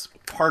best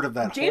part of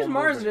that James whole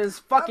Marsden movie. is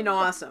fucking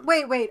awesome.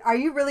 Wait, are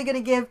you really going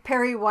to give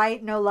Perry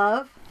White no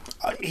love?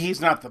 He's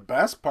not the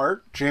best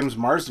part. James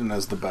Marsden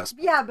is the best.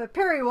 Yeah, but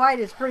Perry White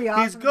is pretty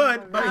awesome. He's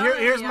good, but Oh,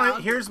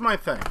 here's my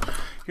thing.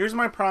 Here's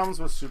my problems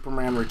with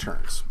Superman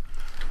Returns.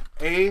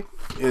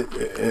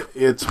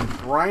 It's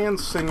Bryan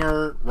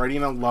Singer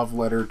writing a love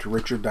letter to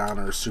Richard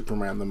Donner's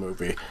Superman the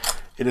movie.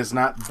 It is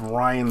not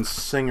Bryan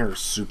Singer's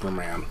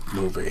Superman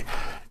movie.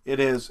 It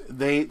is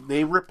they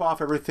rip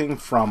off everything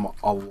from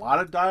a lot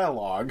of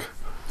dialogue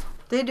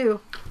They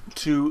do.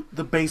 to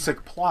the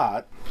basic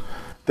plot.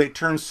 They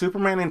turn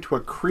Superman into a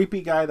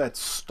creepy guy that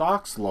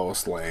stalks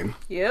Lois Lane,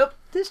 Yep.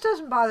 This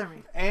doesn't bother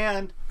me.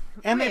 and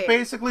they Wait.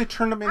 basically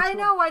turn him into I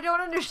know, I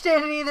don't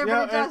understand it either,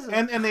 but it doesn't.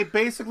 and they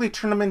basically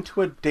turn him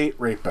into a date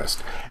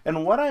rapist.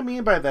 And what I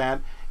mean by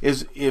that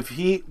is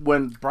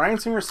when Bryan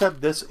Singer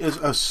said this is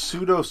a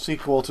pseudo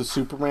sequel to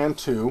Superman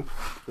 2,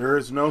 there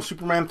is no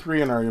Superman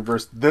 3 in our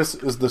universe. This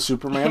is the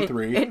Superman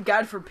 3. And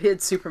God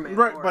forbid Superman.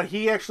 Right, 4. but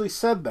he actually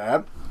said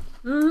that.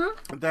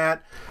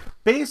 That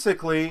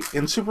basically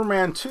in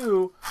Superman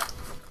 2,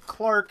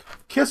 Clark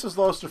kisses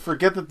Lois to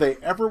forget that they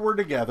ever were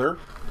together,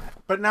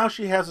 but now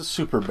she has a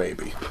super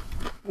baby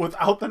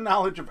without the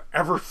knowledge of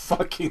ever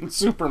fucking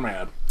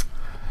Superman.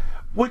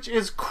 Which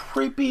is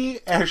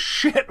creepy as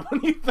shit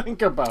when you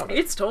think about it.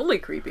 It's totally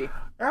creepy.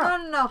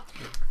 Yeah. No.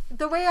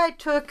 The way I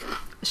took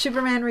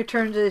Superman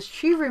Returns is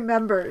she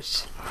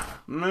remembers.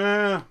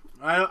 Nah,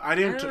 I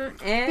didn't.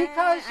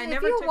 Because I if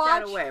never you took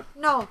watch, that away.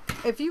 no,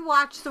 if you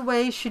watch the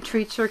way she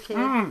treats her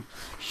kid,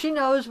 she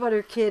knows what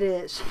her kid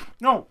is.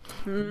 No,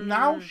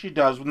 now she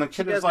does when the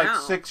kid is does like now.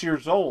 6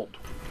 years old.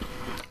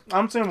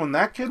 I'm saying when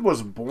that kid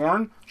was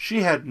born,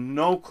 she had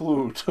no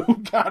clue to who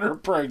got her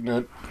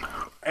pregnant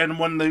And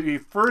when they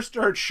first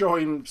started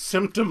showing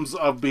symptoms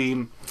of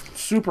being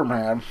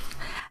Superman,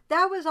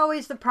 That was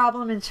always the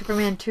problem in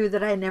Superman 2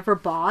 that I never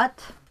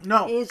bought.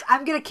 no. Is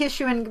I'm gonna kiss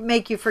you and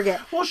make you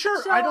forget. Well,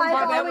 sure, So I don't buy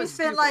I've that. always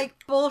been like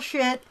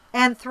bullshit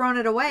and thrown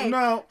it away.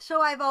 No.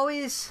 So I've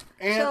always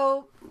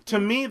And to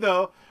me,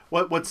 though,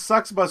 what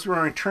sucks about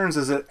Superman Returns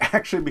is it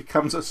actually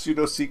becomes a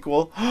pseudo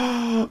sequel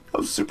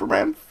of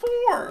Superman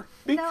 4.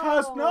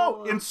 Because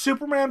No. in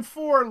Superman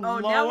 4, Oh,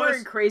 now we're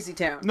in Crazy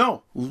Town.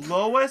 No,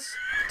 Lois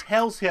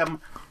tells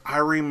him, "I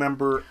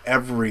remember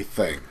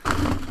everything,"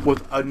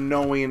 with a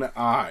knowing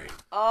eye.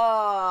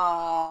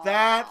 Oh.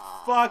 That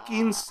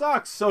fucking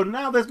sucks. So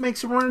now this makes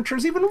Superman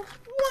Returns even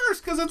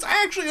worse because it's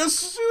actually a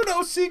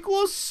pseudo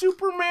sequel of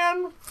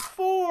Superman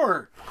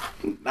 4,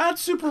 not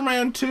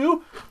Superman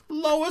 2.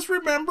 Lois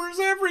remembers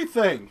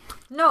everything.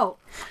 no.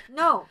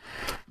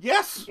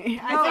 Yes.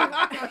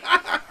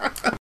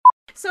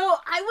 So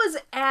I was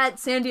at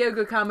San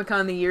Diego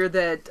Comic-Con the year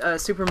that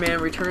Superman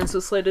Returns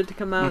was slated to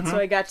come out, so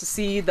I got to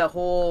see the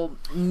whole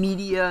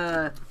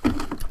media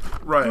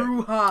Right.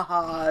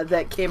 brouhaha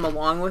that came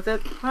along with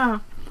it.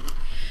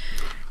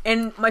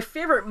 And my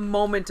favorite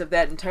moment of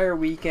that entire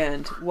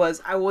weekend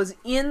was I was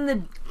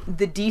in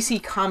the DC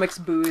Comics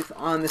booth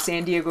on the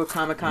San Diego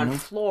Comic-Con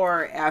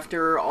floor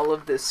after all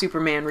of the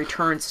Superman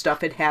Returns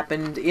stuff had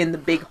happened in the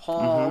big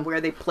hall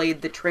where they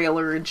played the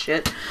trailer and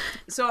shit.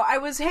 So I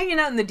was hanging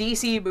out in the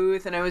DC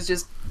booth and I was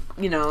just,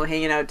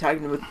 hanging out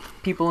talking with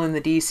people in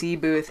the DC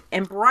booth,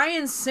 and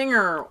Bryan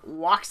Singer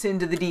walks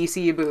into the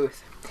DC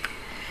booth.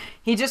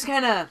 He just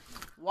kind of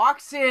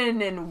walks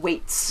in and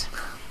waits.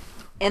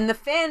 And the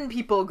fan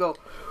people go,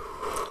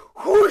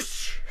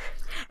 whoosh!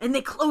 And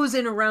they close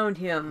in around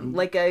him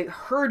like a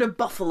herd of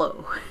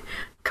buffalo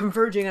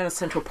converging on a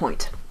central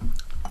point.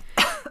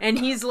 And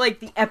he's like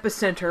the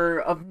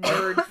epicenter of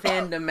nerd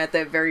fandom at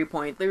that very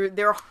point. There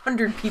are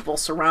 100 people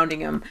surrounding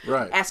him,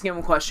 Right. asking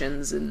him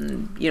questions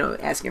and,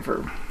 asking for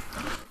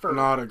An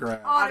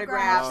autograph.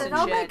 Autographs and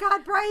oh my shit.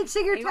 God, Bryan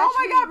Singer touched Oh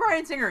my me. God,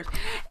 Bryan Singer.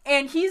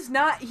 And he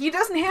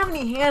doesn't have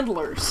any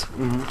handlers.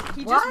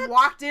 He just What?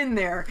 walked in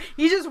there.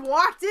 He just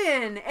walked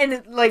in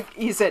and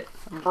he said,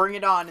 bring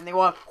it on. And they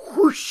walk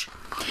whoosh.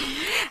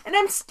 And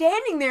I'm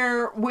standing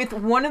there with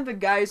one of the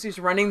guys who's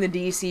running the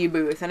DC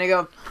booth. And I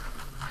go,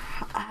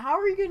 how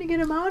are you going to get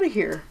him out of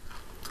here?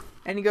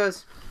 And he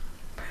goes,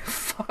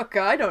 fuck,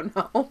 I don't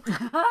know.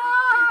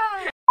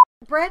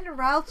 Brandon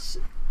Routh's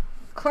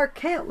Clark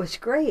Kent was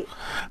great.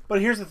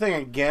 But here's the thing,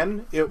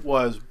 again, it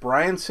was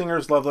Bryan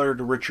Singer's love letter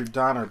to Richard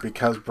Donner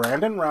because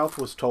Brandon Routh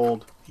was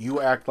told,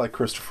 you act like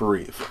Christopher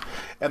Reeve.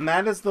 And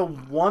that is the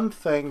one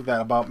thing that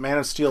about Man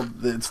of Steel,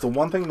 it's the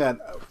one thing that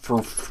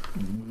for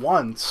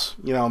once,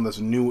 in this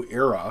new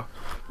era,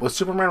 with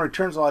Superman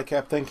Returns, all I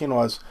kept thinking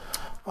was,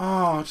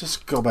 oh,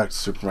 just go back to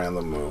Superman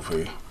the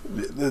movie.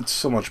 It's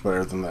so much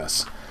better than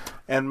this.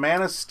 And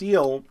Man of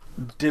Steel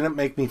didn't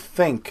make me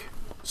think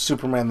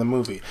Superman the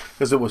movie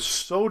because it was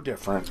so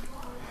different.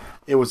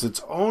 It was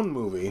its own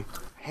movie.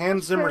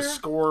 Hans Zimmer's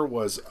score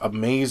was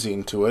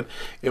amazing to it.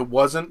 It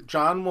wasn't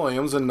John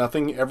Williams, and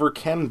nothing ever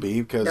can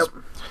be because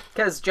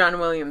Because John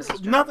Williams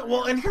is nothing.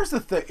 Well, and here's the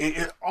thing: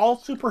 all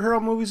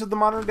superhero movies of the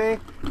modern day.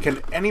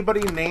 Can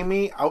anybody name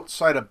me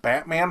outside of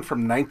Batman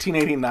from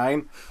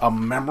 1989 a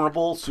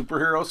memorable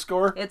superhero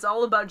score? It's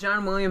all about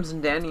John Williams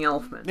and Danny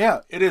Elfman.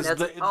 Yeah, it is.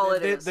 That's all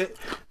it is.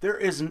 There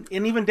isn't,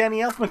 and even Danny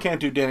Elfman can't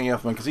do Danny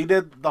Elfman because he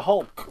did the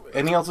Hulk,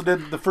 and he also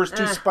did the first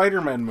two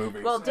Spider-Man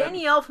movies. Well,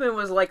 Danny Elfman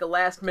was like a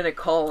last-minute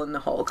call in the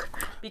Hulk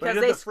because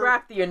did they the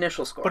scrapped the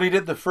initial score. But he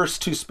did the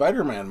first two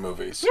Spider-Man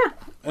movies. Yeah.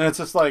 And it's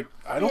just like,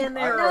 I don't... And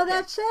I, they're- Now Okay.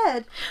 that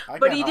said,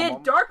 But he did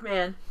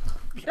Darkman.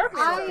 Darkman's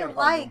I okay.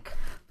 like.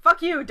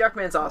 Fuck you,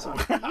 Darkman's awesome.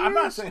 I'm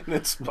not saying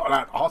it's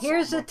not awesome.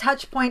 Here's a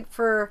touch point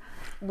for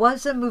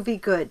was a movie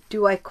good?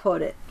 Do I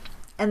quote it?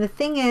 And the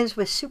thing is,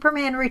 with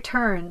Superman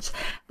Returns,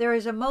 there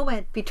is a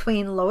moment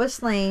between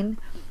Lois Lane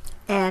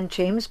and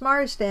James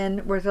Marsden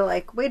where they're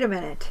like, wait a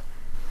minute.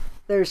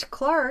 There's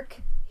Clark.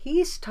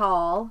 He's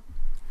tall.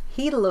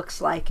 He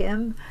looks like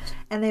him.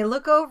 And they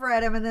look over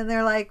at him and then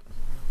they're like,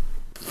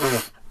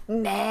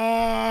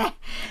 nah.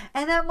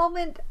 And that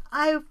moment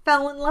I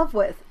fell in love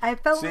with. I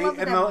fell See, in love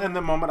with and that the, moment. and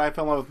the moment I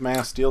fell in love with Man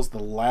of Steel's the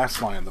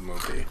last line of the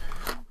movie.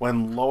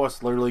 When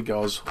Lois literally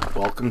goes,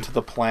 welcome to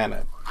the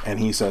planet. And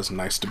he says,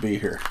 nice to be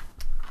here.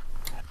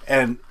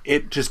 And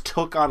it just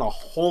took on a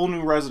whole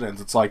new resonance.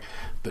 It's like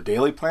the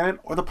Daily Planet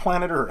or the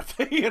planet Earth.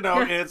 And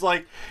it's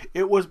like,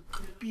 it was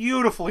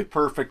beautifully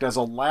perfect as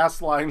a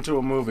last line to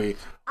a movie.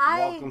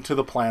 Welcome to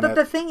the planet. But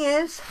the thing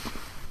is,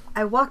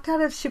 I walked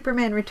out of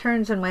Superman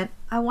Returns and went,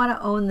 I want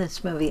to own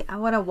this movie. I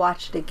want to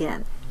watch it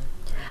again.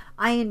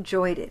 I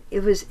enjoyed it.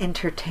 It was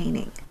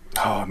entertaining.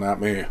 Oh,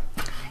 not me.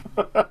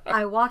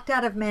 I walked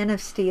out of Man of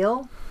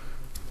Steel.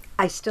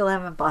 I still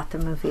haven't bought the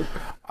movie.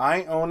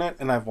 I own it,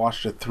 and I've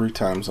watched it 3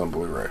 times on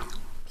Blu-ray.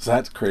 Is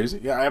that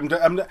crazy? Yeah,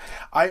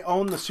 I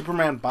own the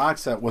Superman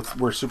box set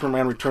where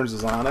Superman Returns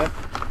is on it.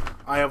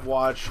 I have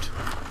watched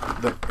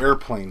the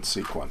airplane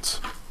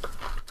sequence.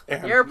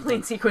 The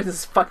airplane sequence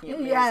is fucking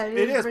amazing. Yeah,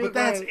 It is, pretty but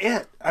that's great.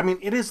 it. I mean,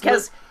 it is...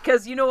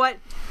 Because you know what?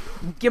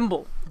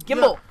 Gimbal.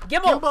 Gimbal,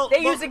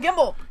 They look. use a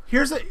gimbal.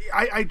 Here's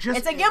I just.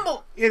 It's a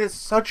gimbal. It is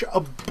such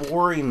a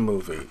boring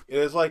movie. It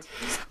is like,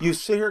 you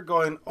sit here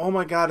going, oh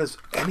my god, is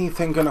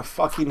anything gonna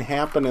fucking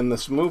happen in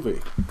this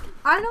movie?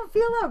 I don't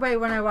feel that way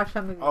when I watch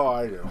that movie. Oh,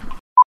 I do.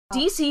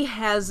 DC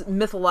has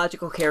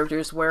mythological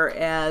characters,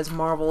 whereas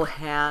Marvel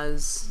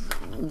has,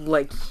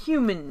 like,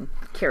 human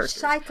characters.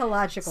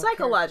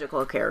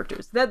 Psychological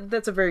characters.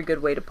 That's a very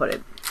good way to put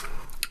it.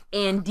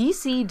 And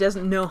DC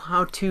doesn't know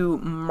how to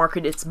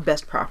market its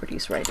best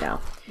properties right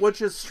now.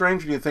 Which is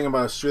strange when you think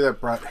about a studio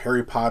that brought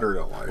Harry Potter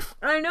to life.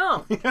 I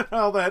know. You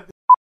know, that...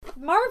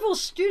 Marvel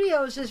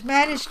Studios has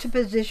managed to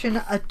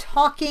position a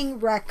talking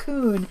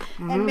raccoon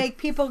and make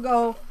people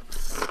go,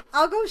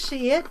 I'll go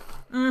see it.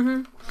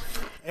 Mm-hmm.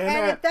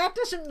 And if that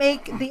doesn't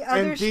make the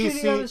other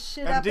studios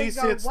sit up and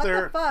go, what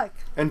the fuck?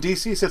 And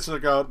DC sits there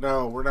and go,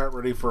 no, we're not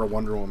ready for a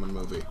Wonder Woman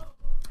movie.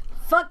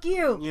 Fuck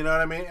you. You know what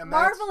I mean? And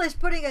Marvel is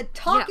putting a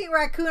talking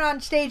raccoon on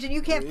stage and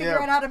you can't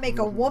figure out how to make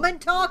a woman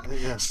talk?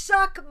 Yeah.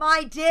 Suck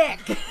my dick.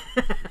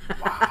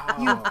 Wow.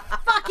 You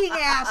fucking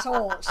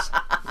assholes.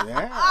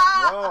 Yeah,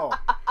 no.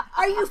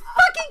 Are you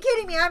fucking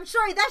kidding me? I'm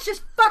sorry, that's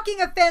just fucking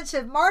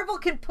offensive. Marvel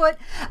can put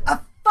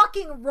a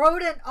fucking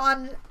rodent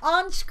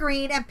on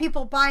screen and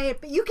people buy it,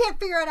 but you can't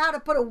figure out how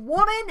to put a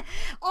woman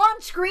on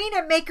screen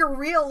and make her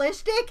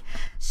realistic?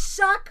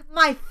 Suck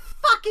my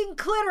fucking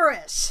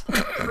clitoris.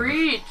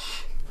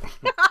 Preach.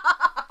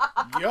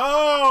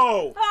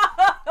 Yo!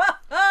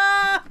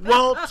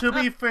 Well, to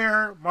be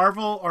fair,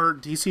 Marvel or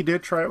DC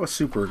did try it with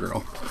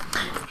Supergirl.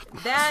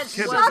 That was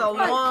Suck a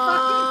my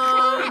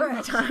long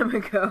fucking clitoris. time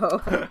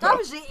ago. That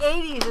was the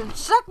 80s and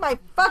suck my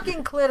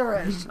fucking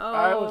clitoris.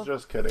 I was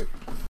just kidding.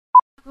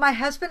 My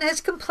husband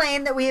has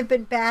complained that we have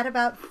been bad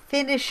about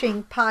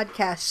finishing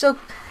podcasts. So,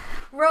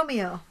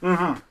 Romeo,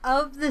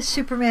 of the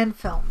Superman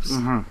films,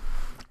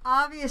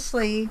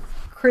 obviously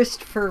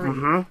Christopher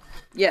Reeve.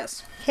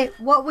 Yes. Okay,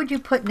 what would you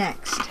put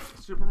next?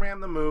 Superman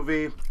the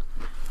movie,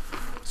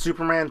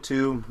 Superman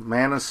 2,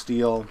 Man of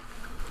Steel,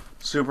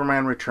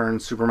 Superman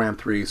Returns, Superman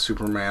 3,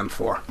 Superman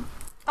 4.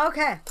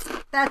 Okay,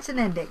 that's an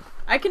ending.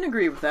 I can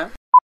agree with that.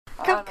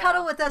 Come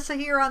cuddle with us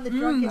here on the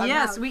Drunken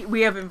Yes, Couch.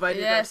 we have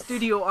invited our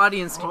studio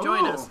audience to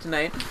join us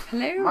tonight.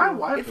 Hello. My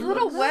wife It's a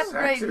little looks wet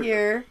sexy. right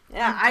here.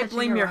 Yeah, I touching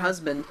blame your your wife.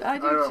 husband. I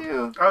do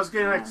too. I was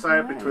getting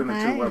excited between the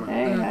two women.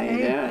 Hey, how you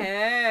doing?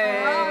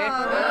 Hey.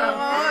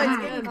 Oh,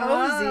 it's getting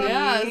cozy.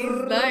 Yeah, this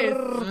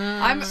is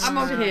nice. I'm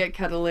okay at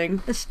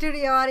cuddling. The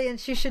studio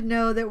audience, you should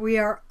know that we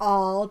are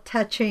all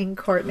touching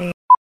Courtney.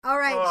 All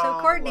right, so Oh,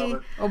 Courtney,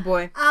 love Oh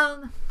boy.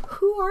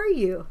 who are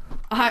you?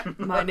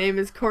 My name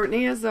is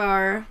Courtney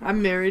Azar.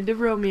 I'm married to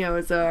Romeo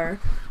Azar.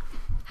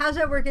 How's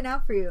that working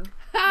out for you?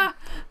 Oh,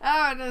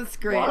 that's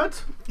great.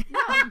 What?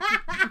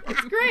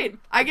 It's great.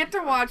 I get to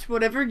watch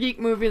whatever geek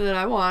movie that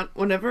I want,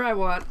 whenever I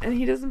want, and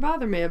he doesn't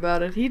bother me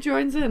about it. He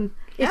joins in.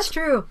 It's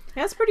true.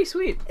 That's pretty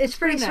sweet. It's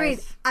pretty Pretty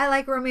sweet. nice. I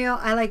like Romeo.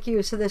 I like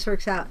you, so this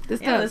works out.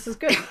 This Yeah, does. this is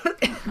good.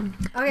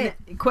 Okay.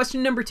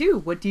 Question number 2.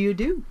 What do you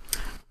do?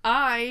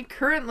 I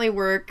currently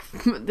work,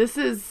 this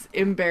is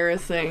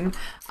embarrassing.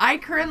 I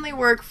currently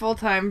work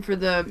full-time for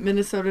the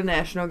Minnesota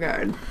National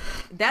Guard.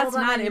 That's Hold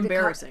on, I not need to cut.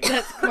 embarrassing.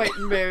 That's quite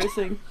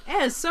embarrassing.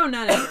 That is so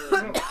not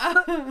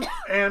embarrassing.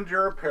 And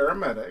you're a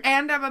paramedic.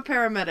 And I'm a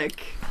paramedic.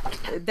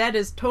 That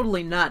is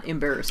totally not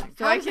embarrassing.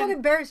 So How is that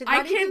embarrassing? Why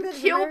I do you think can that's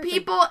kill embarrassing?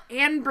 people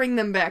and bring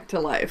them back to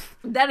life.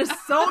 That is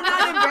so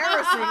not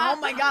embarrassing. Oh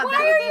my god.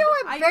 Why are you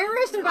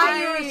embarrassed by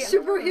your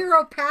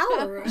superhero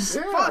powers?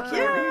 Fuck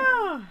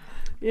Yeah.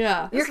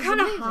 Yeah. You're is kind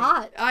of amazing.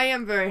 hot. I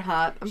am very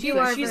hot. I'm You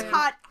sick. are She's very-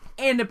 hot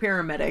and a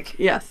paramedic.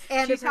 Yes.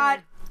 And She's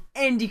hot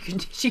and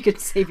she could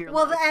save your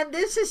Well, life. and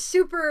this is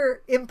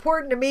super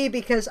important to me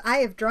because I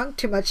have drunk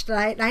too much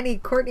tonight, and I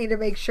need Courtney to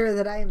make sure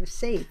that I am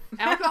safe.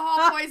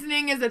 Alcohol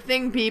poisoning is a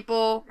thing,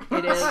 people.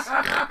 It is.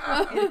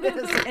 It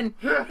is. And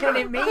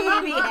it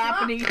may be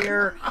happening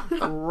here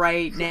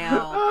right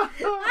now.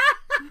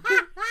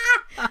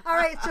 All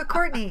right, so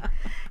Courtney,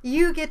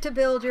 you get to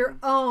build your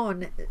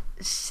own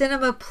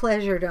cinema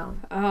pleasure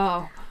dome.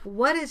 Oh.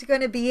 What is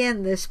going to be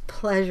in this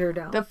pleasure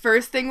dome? The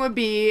first thing would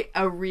be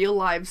a real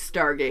live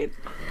Stargate.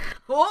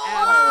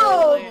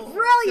 Oh, Absolutely.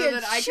 brilliant So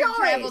that I choice! can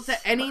travel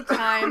to any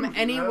time,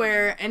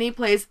 anywhere, any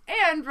place.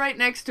 And right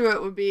next to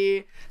it would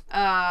be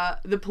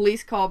the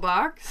police call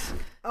box.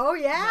 Oh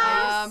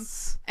yeah.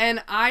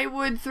 And I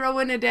would throw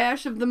in a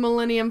dash of the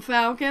Millennium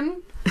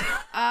Falcon.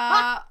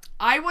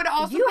 I would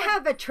also You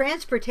have a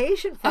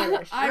transportation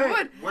fetish. I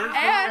would. Where's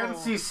And the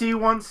NCC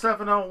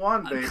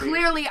 1701, baby?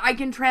 clearly I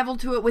can travel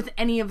to it with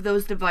any of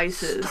those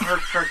devices.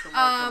 It's true.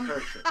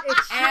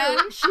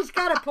 And- She's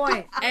got a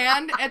point.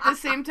 And at the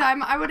same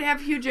time, I would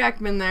have Hugh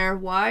Jackman there.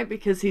 Why?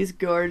 Because he's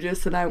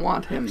gorgeous and I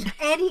want him.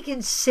 And he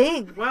can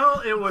sing.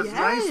 Well, it was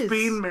nice Yes.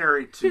 being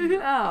married to you.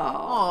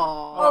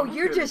 Oh. Oh,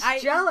 you're just I-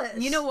 jealous.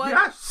 You know what?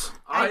 Yes,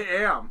 I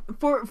am.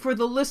 For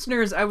the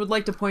listeners, I would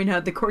like to point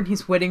out that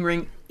Courtney's wedding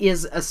ring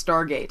is a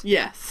Stargate.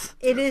 Yes.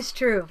 It is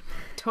true.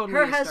 Totally.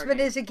 Her a husband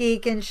Stargate. is a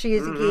geek and she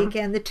is a geek,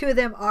 and the two of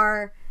them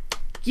are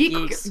Geek,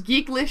 Geeks.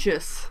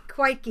 geeklicious.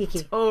 quite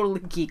geeky. Totally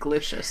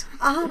geeklicious.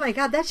 Oh my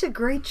god, that's a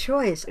great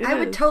choice. I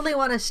would is. totally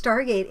want to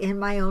Stargate in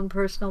my own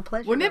personal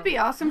pleasure. Wouldn't it be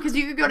awesome? Because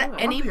you could go to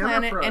any the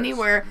planet, Enterprise.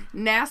 anywhere.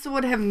 NASA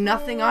would have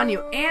nothing on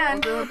you,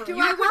 and Do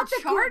you I could want the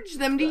charge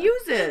them to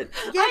use it.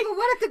 Yeah, but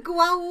what if the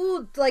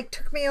Goa'uld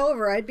took me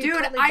over? I'd be Dude,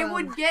 totally I bummed.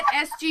 would get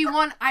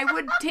SG-1. I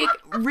would take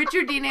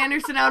Richard Dean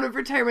Anderson out of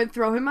retirement,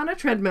 throw him on a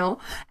treadmill,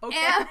 and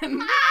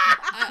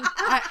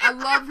I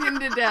love him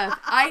to death.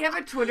 I have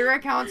a Twitter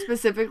account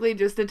specifically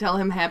just to tell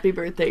him happy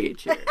birthday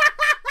each year.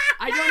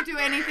 I don't do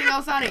anything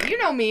else on it. You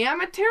know me.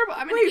 I'm an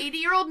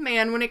 80-year-old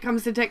man when it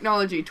comes to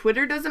technology.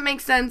 Twitter doesn't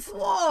make sense. Whoa.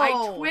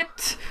 I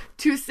twit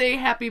to say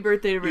happy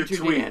birthday to Richard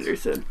Dean tweet.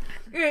 Anderson.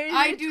 Yeah,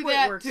 I do Twit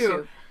that works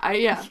too.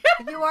 Yeah.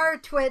 You are a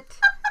twit,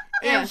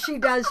 and Yeah. she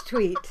does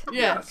tweet.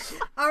 Yes.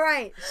 All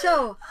right,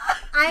 so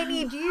I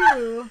need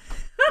you.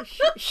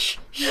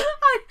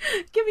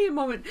 Give me a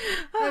moment.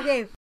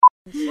 Okay,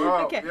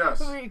 Oh, Okay.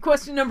 yes.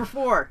 Question number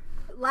 4.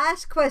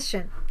 last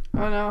question.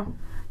 Oh no.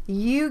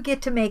 You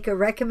get to make a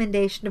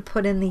recommendation to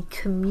put in the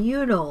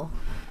communal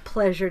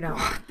pleasure dome.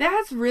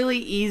 That's really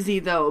easy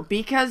though,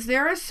 because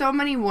there are so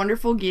many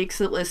wonderful geeks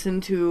that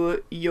listen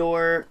to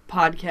your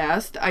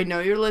podcast. I know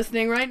you're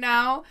listening right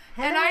now,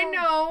 and I Hello.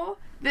 know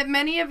that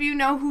many of you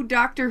know who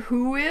Doctor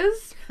Who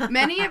is.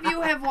 Many of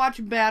you have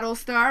watched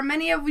Battlestar.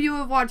 Many of you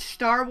have watched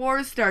Star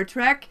Wars, Star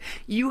Trek.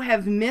 You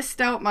have missed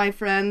out, my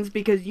friends,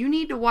 because you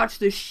need to watch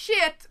the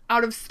shit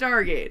out of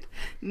Stargate.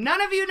 None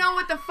of you know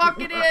what the fuck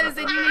it is,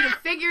 and you need to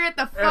figure it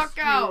the fuck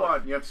out.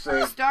 SG-1, you have to say.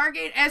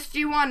 Stargate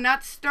SG-1,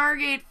 not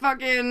Stargate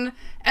fucking...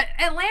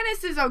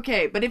 Atlantis is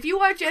okay, but if you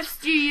watch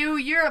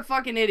SGU, you're a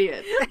fucking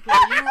idiot.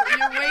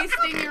 You're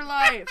wasting your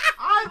life.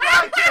 I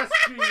like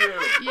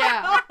SGU.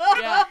 Yeah.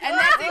 And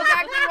that's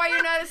exactly why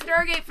you're not a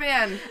Stargate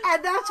fan.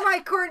 And that's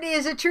why Courtney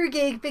is a true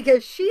geek,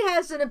 because she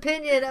has an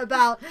opinion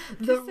about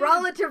the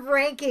relative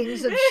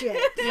rankings of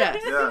shit.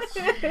 Yes.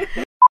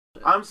 Yes.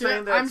 I'm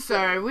saying that. I'm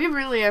sorry, we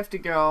really have to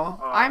go.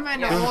 I'm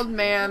an old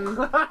man.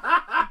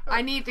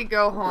 I need to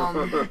go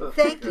home.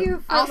 Thank you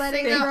for I'll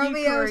letting sing the-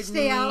 Romeo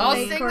stay out. I'll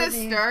late, sing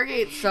Courtney. the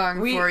Stargate song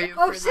for you.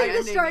 Oh, for sing the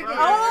ending. Stargate.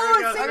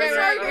 Oh, sing Okay, it,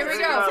 right, sing here it,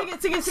 we go.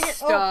 Sing it.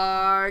 Oh.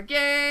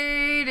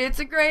 Stargate, it's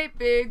a great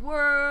big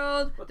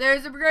world.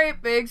 There's a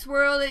great big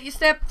swirl that you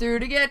step through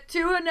to get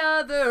to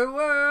another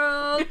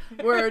world.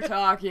 We're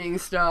talking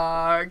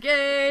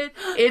Stargate.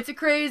 It's a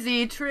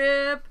crazy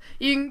trip.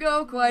 You can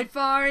go quite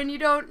far and you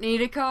don't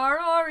need a car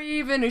or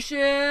even a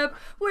ship.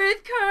 With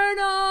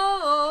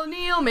Colonel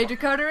Neil, Major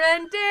Carter,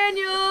 and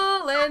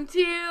Daniel and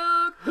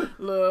Teal.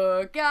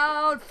 Look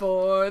out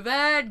for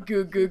that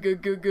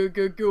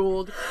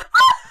gold.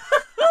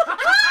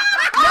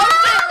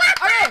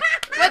 Okay,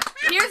 but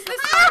here's the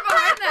story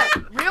behind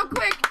that. Real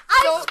quick.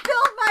 I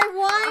spilled my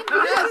wine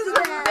because of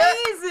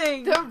that.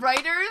 Amazing.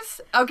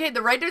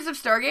 The writers of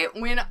Stargate,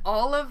 when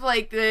all of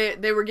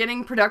they were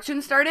getting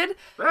production started,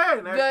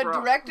 Hey, nice the bro.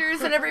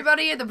 directors and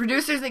everybody, the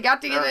producers, they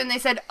got together and they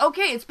said,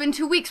 "Okay, it's been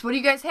 2 weeks. What do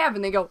you guys have?"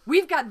 And they go,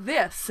 "We've got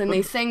this," and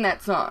they sang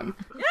that song.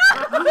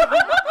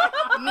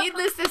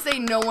 Needless to say,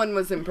 no one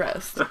was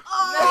impressed. They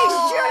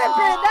should have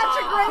been. That's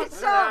a great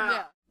song.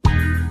 Yeah.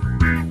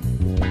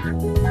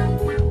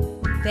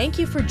 Thank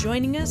you for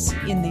joining us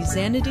in the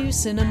Xanadu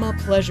Cinema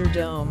Pleasure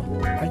Dome.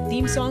 Our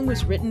theme song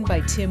was written by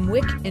Tim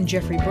Wick and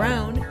Jeffrey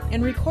Brown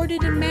and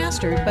recorded and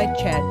mastered by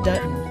Chad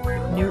Dutton.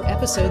 New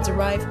episodes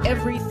arrive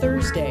every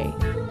Thursday.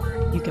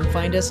 You can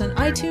find us on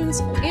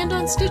iTunes and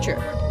on Stitcher.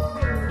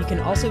 You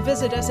can also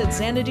visit us at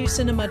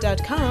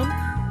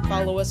XanaduCinema.com,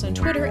 follow us on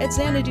Twitter at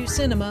Xanadu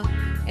Cinema,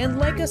 and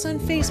like us on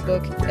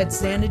Facebook at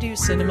Xanadu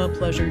Cinema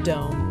Pleasure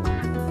Dome.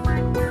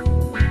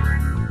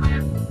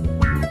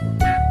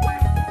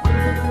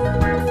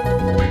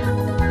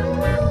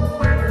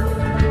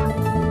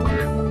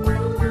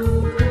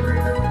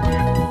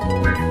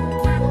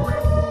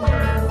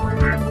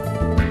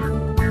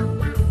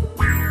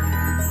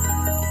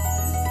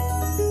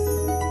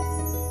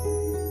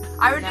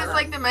 I would just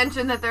like to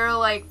mention that there are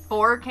like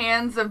 4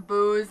 cans of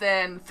booze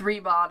and 3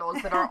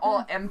 bottles that are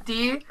all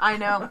empty. I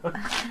know.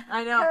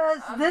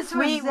 Because this was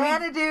We-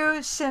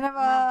 Xanadu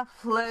Cinema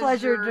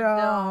Pleasure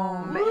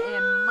Dome.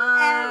 In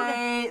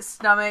my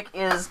stomach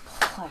is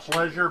pleasure.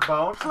 Pleasure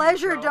bone.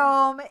 Pleasure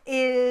Dome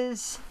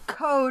is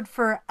code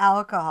for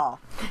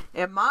alcohol.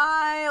 And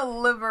my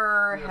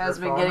liver has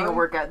been fine? getting a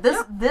workout.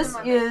 This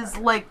is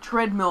like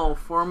treadmill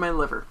for my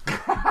liver.